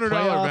 $200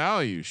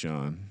 value,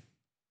 Sean.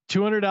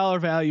 $200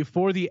 value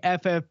for the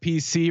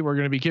FFPC. We're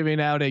going to be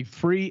giving out a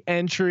free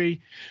entry.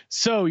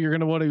 So you're going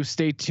to want to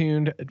stay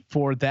tuned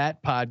for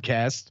that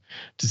podcast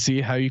to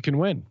see how you can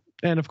win.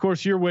 And of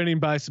course, you're winning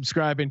by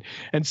subscribing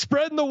and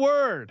spreading the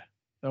word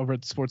over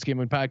at the Sports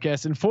Gambling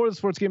Podcast. And for the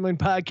Sports Gambling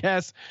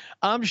Podcast,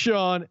 I'm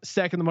Sean,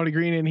 stacking the money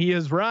green, and he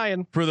is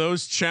Ryan. For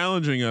those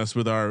challenging us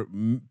with our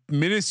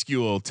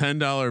minuscule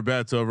 $10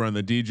 bets over on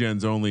the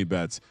DGens only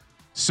bets,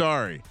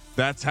 sorry,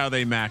 that's how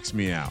they max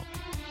me out.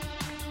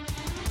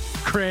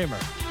 Kramer,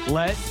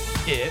 let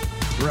it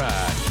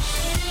ride.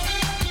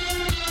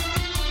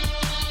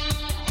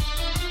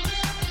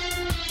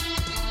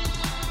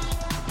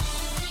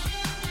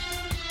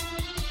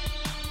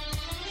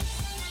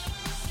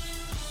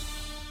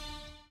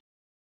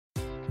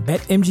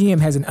 BetMGM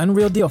has an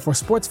unreal deal for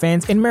sports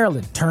fans in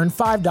Maryland. Turn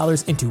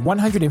 $5 into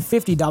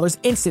 $150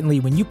 instantly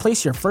when you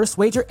place your first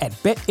wager at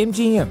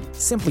BetMGM.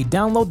 Simply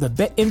download the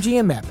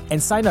BetMGM app and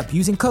sign up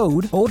using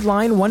code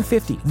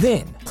OldLine150.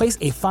 Then place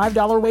a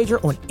 $5 wager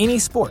on any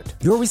sport,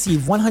 you'll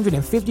receive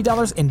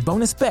 $150 in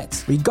bonus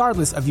bets,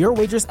 regardless of your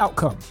wager's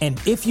outcome.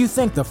 And if you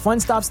think the fun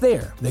stops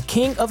there, the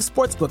King of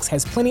Sportsbooks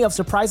has plenty of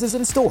surprises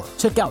in store.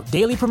 Check out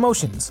daily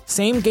promotions,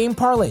 same-game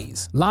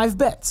parlays, live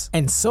bets,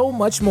 and so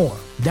much more.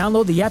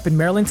 Download the app in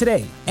Maryland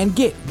today and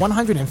get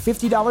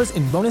 $150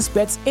 in bonus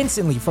bets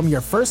instantly from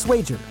your first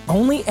wager,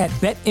 only at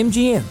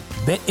BetMGM.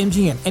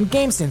 BetMGM and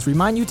GameSense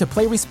remind you to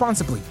play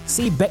responsibly.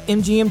 See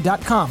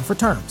BetMGM.com for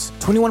terms.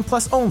 21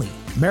 plus only.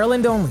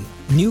 Maryland only.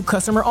 New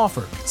customer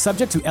offer.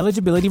 Subject to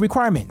eligibility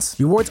requirements.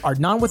 Rewards are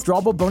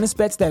non-withdrawable bonus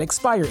bets that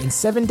expire in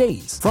 7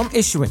 days. From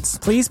issuance,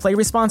 please play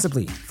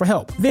responsibly. For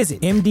help,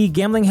 visit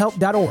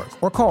mdgamblinghelp.org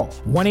or call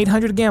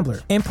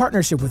 1-800-GAMBLER in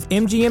partnership with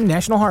MGM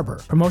National Harbor.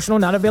 Promotional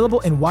not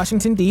available in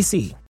Washington, D.C.